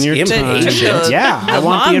 you Taking guys, your time. impatient. Yeah, I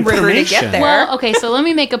want the long river to information. get there. Well, okay, so let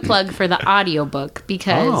me make a plug for the audiobook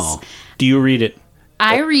because Oh. Do you read it?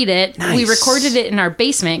 I read it. We Nice. recorded it in our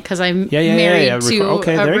basement because I'm Yeah, married yeah. to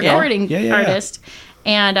Okay, a there you go. recording Yeah. artist.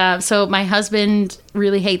 And so my husband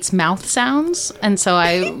really hates mouth sounds. And so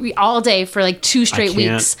all day for like 2 straight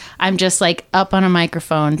can't. weeks, I'm just like up on a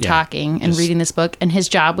microphone talking and reading this book. And his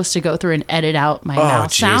job was to go through and edit out my mouth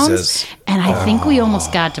Jesus. sounds. And I think we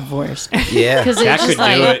almost got divorced. Yeah. Because That it's could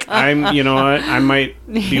just do like, it. You know what? I might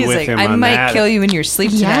be He's with like, him I on might that. kill you in your sleep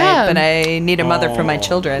tonight, Yeah. but I need a mother for my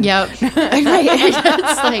children. Yep. Right.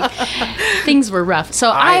 It's like things were rough. So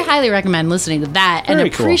I highly recommend listening to that and Very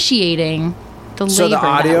cool. appreciating the labor So the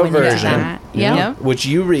audio that went into version, that. Yep. Yeah. which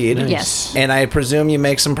you read. Yes. And I presume you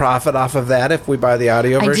make some profit off of that if we buy the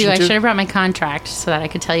audio I version do. I too? should have brought my contract so that I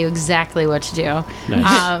could tell you exactly what to do.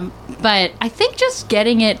 But I think just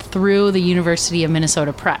getting it through the University of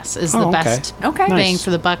Minnesota Press is the Oh, okay. best Okay. bang Nice. for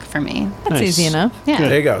the buck for me. That's Nice. easy enough. Yeah.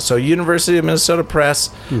 There you go. So University of Minnesota Press.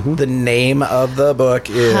 The name of the book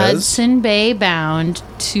is Hudson Bay bound,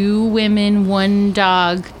 2 women, 1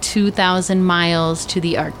 dog, 2,000 miles to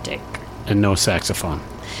the Arctic. And no saxophone.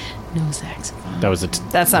 No saxophone. That was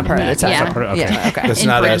That's not part of it. Yeah. Okay. Yeah, okay. That's In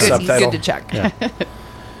not a parentheses. subtitle. Good to check.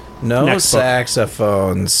 No Next book.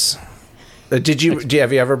 saxophones. Do you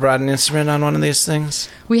have you ever brought an instrument on one of these things?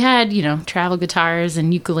 We had, travel guitars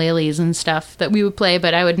and ukuleles and stuff that we would play,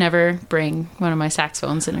 but I would never bring one of my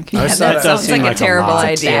saxophones in a canoe. I Yeah, thought that does sounds seem like a like a terrible lot.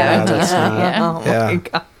 idea. Yeah, that's not- Yeah. Oh Yeah. my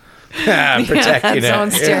god. Protecting That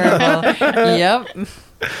sounds it. terrible. Yep.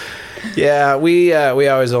 Yeah, we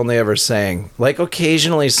always only ever sang. Like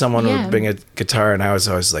occasionally someone Yeah. would bring a guitar and I was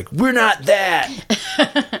always like, we're not that.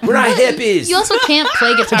 We're not hippies. You also can't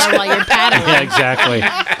play guitar while you're paddling. Yeah, exactly.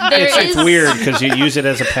 It's weird because you use it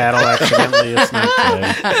as a paddle accidentally. It's not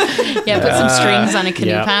good. Yeah, put some strings on a canoe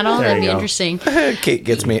yeah, paddle. there That'd be you go. interesting. Kate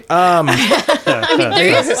gets me.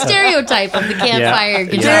 There is a stereotype of the campfire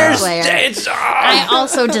guitar player. I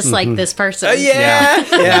also dislike this person. Yeah.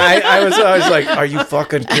 I was always like, are you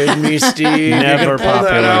fucking kidding me, Steve? Never You're gonna pull that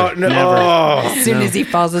popular. out? No. Never. As soon as he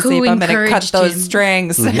falls asleep, Who I'm going to cut encouraged those him?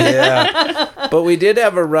 strings. Yeah, but we did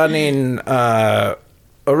have a running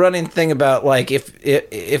thing about like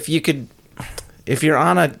if you're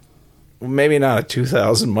on a maybe not a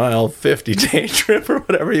 2,000 mile 50-day trip or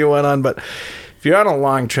whatever you went on, but if you're on a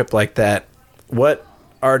long trip like that, what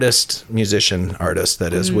musician artist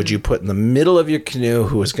that is, would you put in the middle of your canoe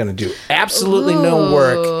who is going to do absolutely no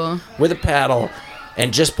work with a paddle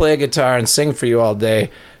and just play a guitar and sing for you all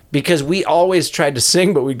day? Because we always tried to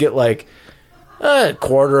sing, but we'd get like a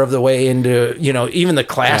quarter of the way into, even the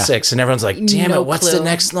classics, and everyone's like, damn No it, what's clue. the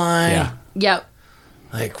next line? Yeah. Yep.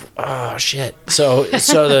 Like, oh, shit. So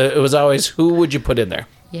it was always, who would you put in there?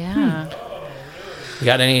 Yeah. You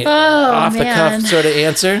got any off-the-cuff man. sort of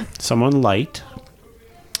answer? Someone light.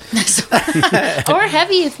 Or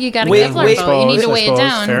heavy if you got a Wait, Kevlar wait. boat. You need to I weigh it suppose.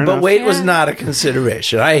 down. Fair But enough. weight was not a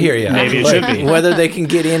consideration. I hear you. Maybe it should be. Whether they can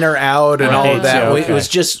get in or out and all of Right, that. yeah, It okay. was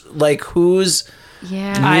just like, who's...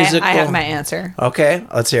 Yeah. I Musical. have my answer. Okay,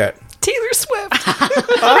 let's hear it. Taylor Swift.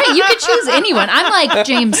 Right, you could choose anyone. I'm like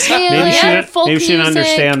James Taylor, folk maybe she didn't music.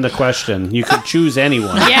 understand the question. You could choose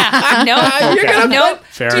anyone. Yeah. Nope.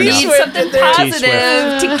 Fair You enough. need something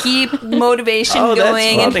positive T-Swift. to keep motivation Oh, that's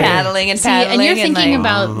going and funny. paddling and See, paddling. and you're thinking like,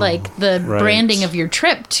 about like the Right. branding of your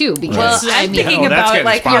trip too, because well, I I'm mean, thinking Oh, that's about getting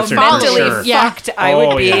like how sponsored mentally for sure. Yeah. fucked I would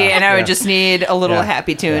Oh, be, yeah. and I Yeah. would just need a little Yeah.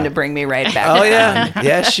 happy tune Yeah. to bring me right back. Oh to yeah,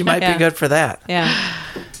 yeah. She might Yeah. be good for that. yeah.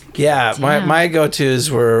 Yeah, my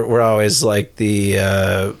go-tos were always like the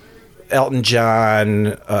Elton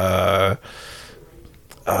John. I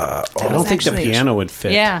don't think the piano would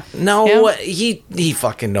fit. Yeah. No, Yeah. he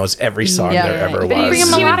fucking knows every song Yeah, there ever but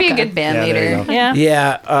was. he would be a good band Yeah, there you leader. go. Yeah.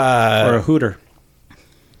 Yeah, Or a hooter.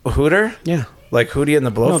 Hooter, Yeah. like Hootie and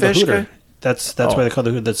the No, the Blowfish. hooter. guy? That's Oh. why they call the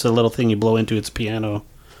hooter. That's the little thing you blow into its piano.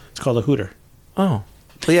 It's called a hooter. Oh,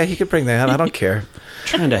 well, yeah, he could bring that. I don't care.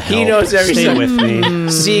 Trying to help. He knows every Stay song. with me.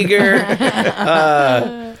 Seeger,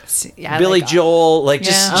 Yeah, Billy like, Joel, like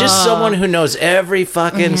just Yeah. someone who knows every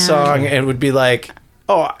fucking song and would be like,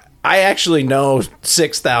 oh. I actually know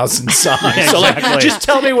 6,000 songs, so like, Exactly. just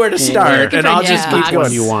tell me where to start, and I'll just Yeah. keep Which going.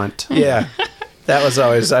 one you want? Yeah, that was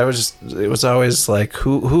always. It was always like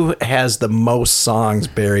who has the most songs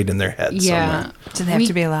buried in their head. yeah. somewhere. Do they have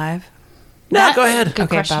to be alive? No, go ahead. Good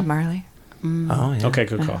Okay, question. Bob Marley. Oh yeah, Okay,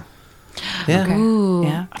 good call. yeah. Okay. Ooh,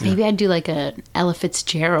 Yeah. maybe I'd do like a Ella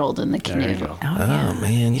Fitzgerald in the There you canoe. go. Oh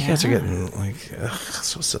man, you guys are getting like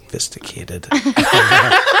so sophisticated.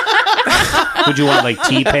 Would you want like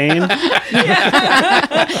T-Pain?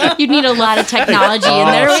 You'd need a lot of technology in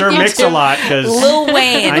there. Oh, with sure, you, mix too. a lot because Lil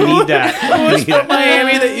Wayne. I need that. I need that.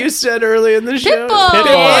 Miami that you said early in the show. Pitbull.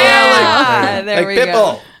 Yeah, there we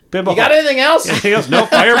Pitbull. go. Pitbull. You got anything else? Anything else? No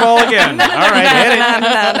fireball again. All right, hit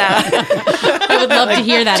it. I would love to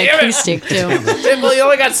hear that acoustic too. Pitbull, you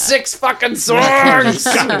only got 6 fucking songs.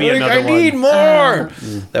 Gotta be another I need one. more.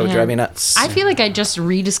 That would drive me nuts. I feel like I just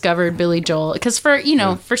rediscovered Billy Joel because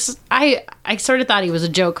I sort of thought he was a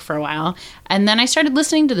joke for a while, and then I started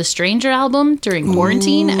listening to the Stranger album during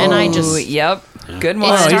quarantine, and I Ooh, just yep. Good it one.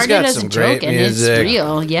 he's started got as a some joke great and it's music.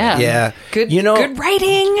 real. Yeah, Yeah. Good, good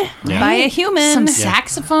writing by a human. Some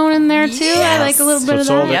saxophone in there too. I like a little bit of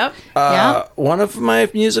sold that. it. Yep. Yeah. One of my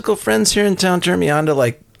musical friends here in town turned me on to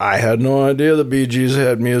like, I had no idea the Bee Gees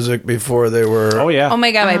had music before they were. Oh yeah. Oh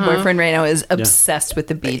my god, my boyfriend right now is obsessed with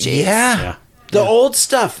the Bee Gees. Yeah. The old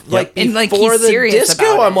stuff, like And, like, before he's the serious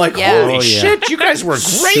disco, about it. I'm like, Yeah. holy Oh, yeah. shit, you guys were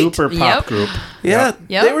great. Super pop Yep. group. Yeah,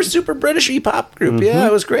 Yep. they were super British pop group. Yeah,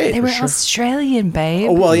 it was great. They were Australian, babe.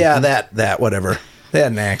 Oh, well, yeah, that whatever. They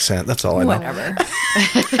had an accent. That's all I know. Whatever.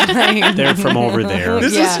 They're from over there.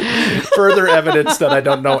 This is further evidence that I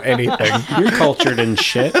don't know anything. You're cultured and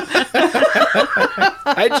shit.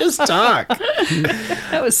 I just talk.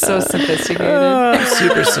 That was so sophisticated.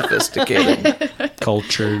 Super sophisticated.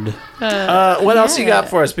 Cultured. What else you got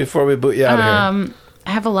for us before we boot you out of here? I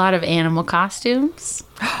have a lot of animal costumes.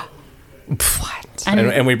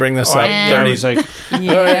 And we bring this up And- 30, It's like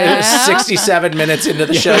 67 minutes into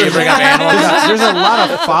the show. You bring up animal costumes. there's a lot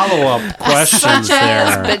of follow-up questions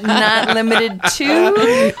there. But not limited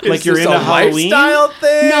to. Like Is you're this into a Halloween. lifestyle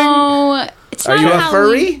thing? No, it's Are not you a Halloween.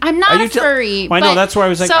 furry? I'm Are not you a tell- furry. Well, I know, but- that's why I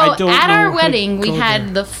was like, so I don't at know our how to wedding, we go had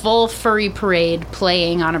there. the full furry parade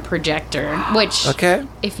playing on a projector. Which, Okay.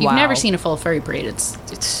 if you've Wow. never seen a full furry parade,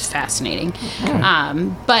 it's fascinating.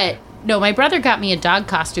 But no, my brother got me a dog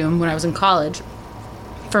costume when I was in college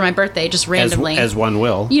for my birthday, just randomly. as one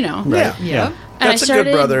will. You know, Yeah. Yep. And That's I a started,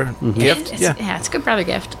 good brother gift. It's, Yeah. it's a good brother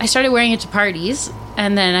gift. I started wearing it to parties,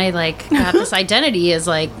 and then I like got this identity as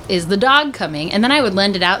like, is the dog coming? And then I would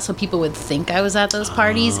lend it out so people would think I was at those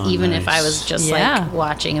parties, even if I was just Yeah. like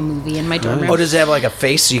watching a movie in my dorm room. Oh, does it have like a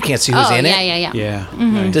face so you can't see who's Oh, in yeah, it? yeah, yeah. Yeah.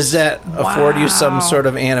 Mm-hmm. Does that afford you some sort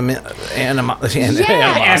of animosity?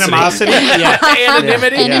 Animosity. Yeah.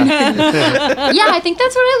 Anonymity? Yeah, I think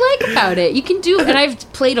that's what I like about it. You can do, and I've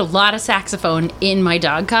played a lot of saxophone in my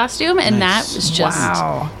dog costume, and that was just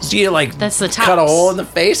Wow. So you like That's the cut a tops. hole in the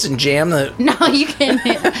face and jam the... no, you can.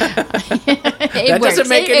 It doesn't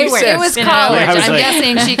make any works. sense. It was You know? college. I was I'm like-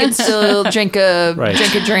 guessing she could still drink a Right.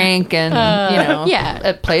 drink and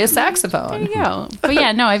yeah. play a saxophone. There you go. But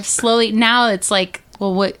yeah, no, I've slowly, now it's like,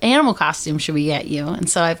 well, what animal costume should we get you? And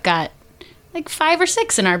so I've got like 5 or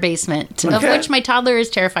 6 in our basement, of Okay. which my toddler is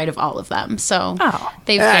terrified of all of them. So Oh.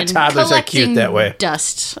 they've Ah, been toddlers are cute collecting that way.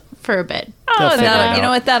 dust for a bit. Oh, figure it no, out. you know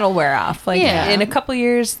what? That'll wear off. Like Yeah. in a couple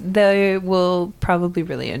years, they will probably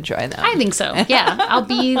really enjoy them. I think so. Yeah, I'll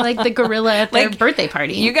be like the gorilla at their Like, birthday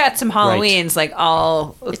party. You got some Halloweens like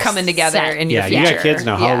all coming together set. in your Yeah, future. you got kids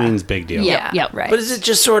now. Yeah. Halloween's big deal. Yeah. Yep. Right. But is it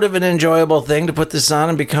just sort of an enjoyable thing to put this on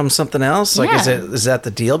and become something else? Like, Yeah. is that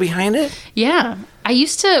the deal behind it? Yeah. I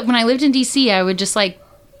used to, when I lived in DC, I would just like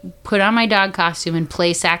put on my dog costume and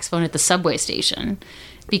play saxophone at the subway station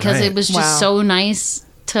because Right. it was just Wow. so nice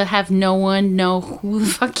to have no one know who the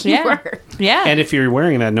fuck you Yeah. were. Yeah. And if you're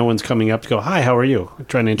wearing that, no one's coming up to go, "Hi, how are you?"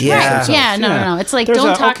 Trying to introduce Yeah. themselves. Yeah, no. It's like, There's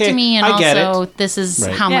don't a, talk okay, to me, and I get also it. this is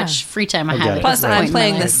Right. how Yeah. much free time I get have. it. at Plus, this I'm point in my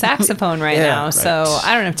playing the life. saxophone right Yeah, now, right. so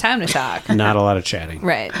I don't have time to talk. Not a lot of chatting.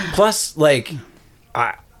 Right. Plus, like,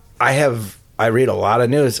 I read a lot of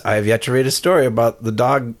news. I have yet to read a story about the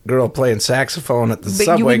dog girl playing saxophone at the you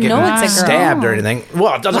subway would getting know it's a girl. stabbed or anything.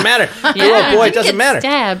 Well, it doesn't matter. Girl Yeah, or boy, you it doesn't get matter.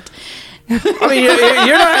 Stabbed. I mean,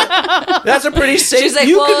 you're not. That's a pretty safe. She's like,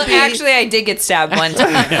 you well, could be, actually, I did get stabbed one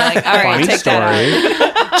time. I'm like, all right, Funny take story.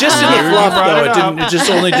 that out. just in the fluff brought though. it It didn't. It just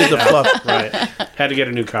only did the fluff. Right. Had to get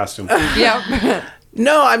a new costume. Yep.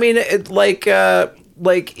 No, I mean, like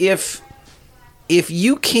if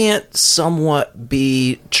you can't somewhat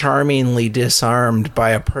be charmingly disarmed by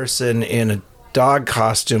a person in a dog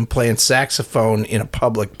costume playing saxophone in a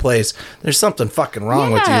public place, there's something fucking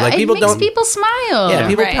wrong with you. Like, people it makes don't. people smile. Yeah,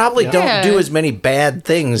 people Right. probably don't Yeah. do as many bad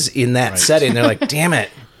things in that setting. They're like, damn it.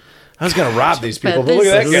 I was going to rob these people, but look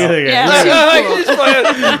at that Look at guy. that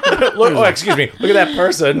guy. Look, oh, excuse me. Look at that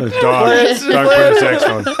person. Dog playing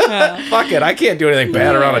saxophone. Fuck it. I can't do anything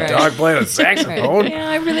bad around a dog playing a saxophone. Yeah,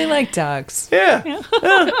 I really like dogs. Yeah.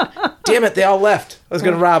 Damn it, they all left. I was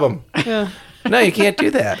going to rob them. No, you can't do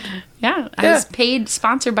that. Yeah, I was paid,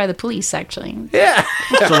 sponsored by the police, actually. Yeah.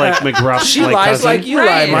 So like McGruff. She like lies cousin? like you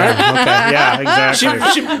lie, Mark. Okay. Yeah,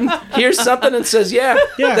 exactly. She hears something and says, yeah,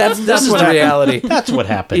 Yeah, that's that's the what happened. reality. That's what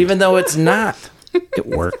happened. Even though it's not. it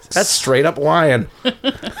worked. That's straight up lying.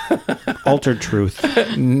 Altered truth.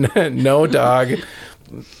 No dog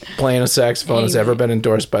playing a saxophone has ever been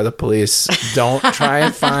endorsed by the police. Don't try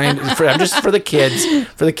and find. I'm just for the kids.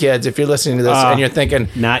 For the kids, if you're listening to this and you're thinking,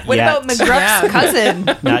 Not What yet. about McGruff's cousin?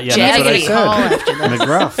 Not yet. That's what I Jazzy. said.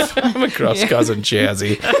 McGruff. McGruff's cousin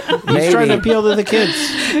Jazzy, He's trying to maybe. appeal to the kids.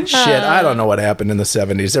 Shit, I don't know what happened in the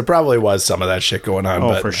 70s. There probably was some of that shit going on. Oh,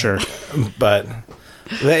 but, for sure. But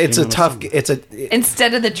it's a tough.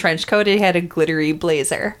 Instead of the trench coat, he had a glittery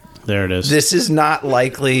blazer. There it is. This is not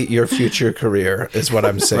likely your future career, is what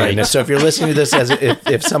I'm saying. Right. So if you're listening to this,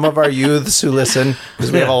 if some of our youths who listen,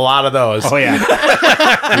 because we have a lot of those, Oh, yeah.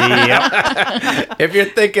 Yep. if you're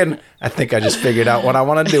thinking, I think I just figured out what I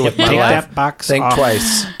want to do with my Take life, that box think off.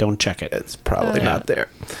 twice. Don't check it. It's probably not there.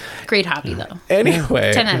 Great hobby, though.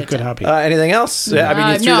 Anyway, 10 out of Good 10. hobby. anything else? Yeah, I mean,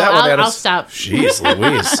 you threw No, that one at us. I'll stop. Jeez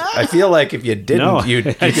Louise. I feel like if you didn't, No. you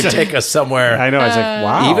could take us somewhere I know. I was like,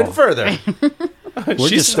 wow. even further. We're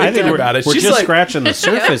She's just, I think thinking we're, about it. We're She's just like- scratching the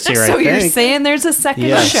surface here, So I you're think. saying there's a second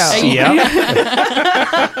Yes. show? Yep. Now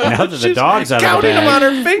that the dog's out of the Counting them bag.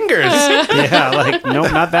 on her fingers. Yeah, like, no,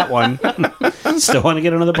 not that one. Still want to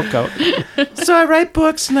get another book out. So I write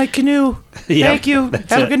books and I canoe. Yep, Thank you. that's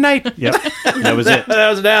Have a it. good night. Yep. That was it. That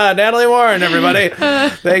was Natalie Warren, everybody.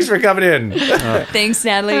 Thanks for coming in. Thanks,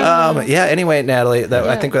 Natalie. Yeah, anyway, Natalie,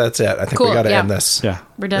 I think that's it. I think we Cool, got to yeah. end this. Yeah.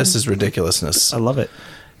 We're done. This is ridiculousness. I love it.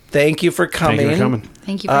 Thank you for coming. Thank you for coming.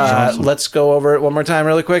 Thank you for having me. Let's go over it one more time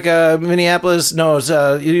really quick. Minneapolis, no, it's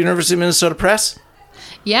University of Minnesota Press.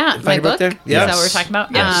 Yeah, my your book book. there? Is Yes. that what we're talking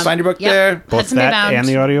about? Yes. Find your book yep. there. Both Hudson Bay that Bound and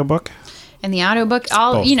the audiobook? and the audiobook.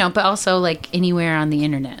 All Both. but also like anywhere on the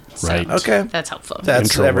internet. So Right. Okay. that's helpful. That's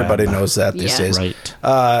Intro everybody web. knows that these Yeah. days. Right.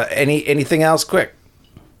 Anything else quick?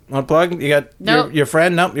 Want to plug? You got Nope. your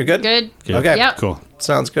friend? Nope, you're good? Good. Okay. Yep. Cool.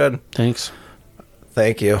 Sounds good. Thanks.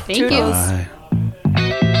 Thank you. Thank you. Bye.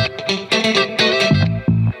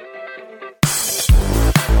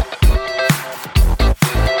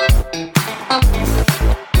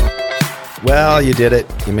 Well, you did it.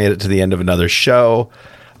 You made it to the end of another show.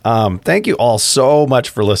 Thank you all so much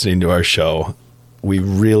for listening to our show. We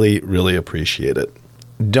really, really appreciate it.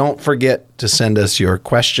 Don't forget to send us your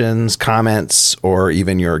questions, comments, or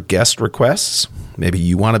even your guest requests. Maybe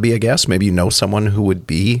you want to be a guest. Maybe you know someone who would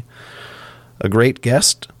be a great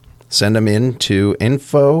guest. Send them in to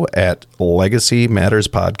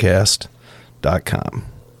info@legacymatterspodcast.com.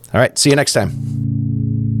 All right. See you next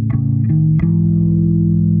time.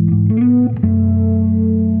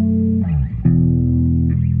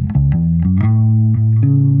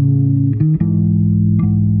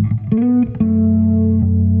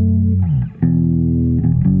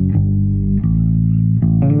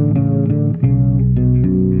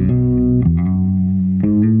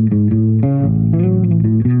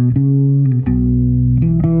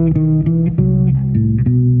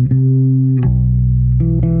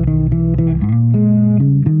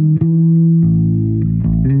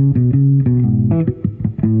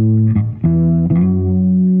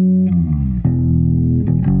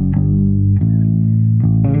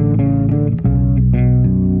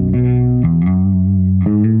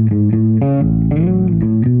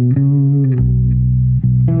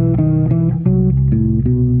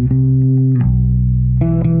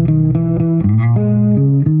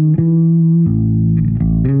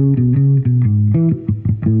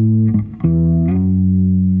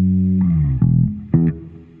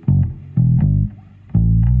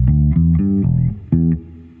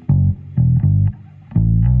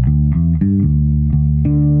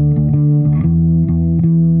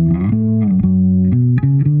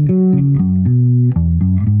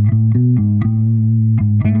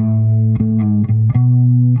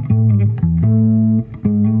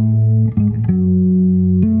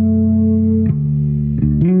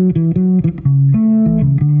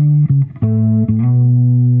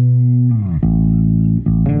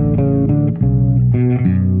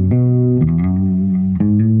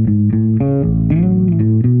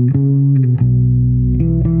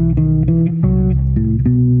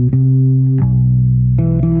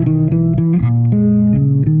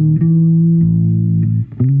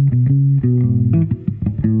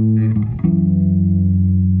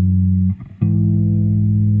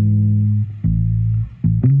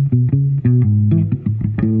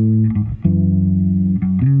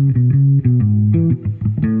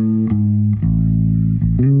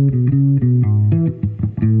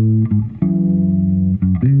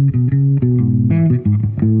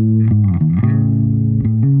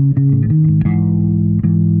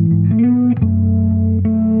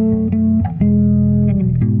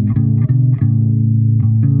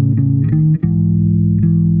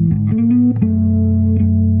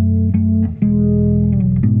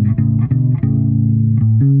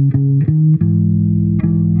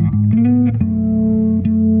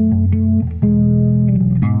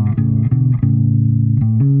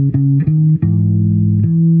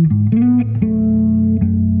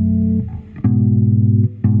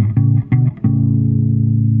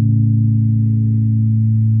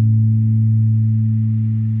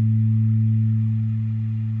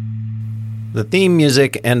 The theme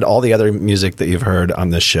music and all the other music that you've heard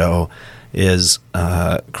on this show is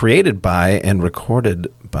created by and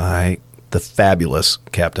recorded by the fabulous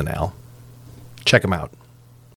Captain Al. Check him out.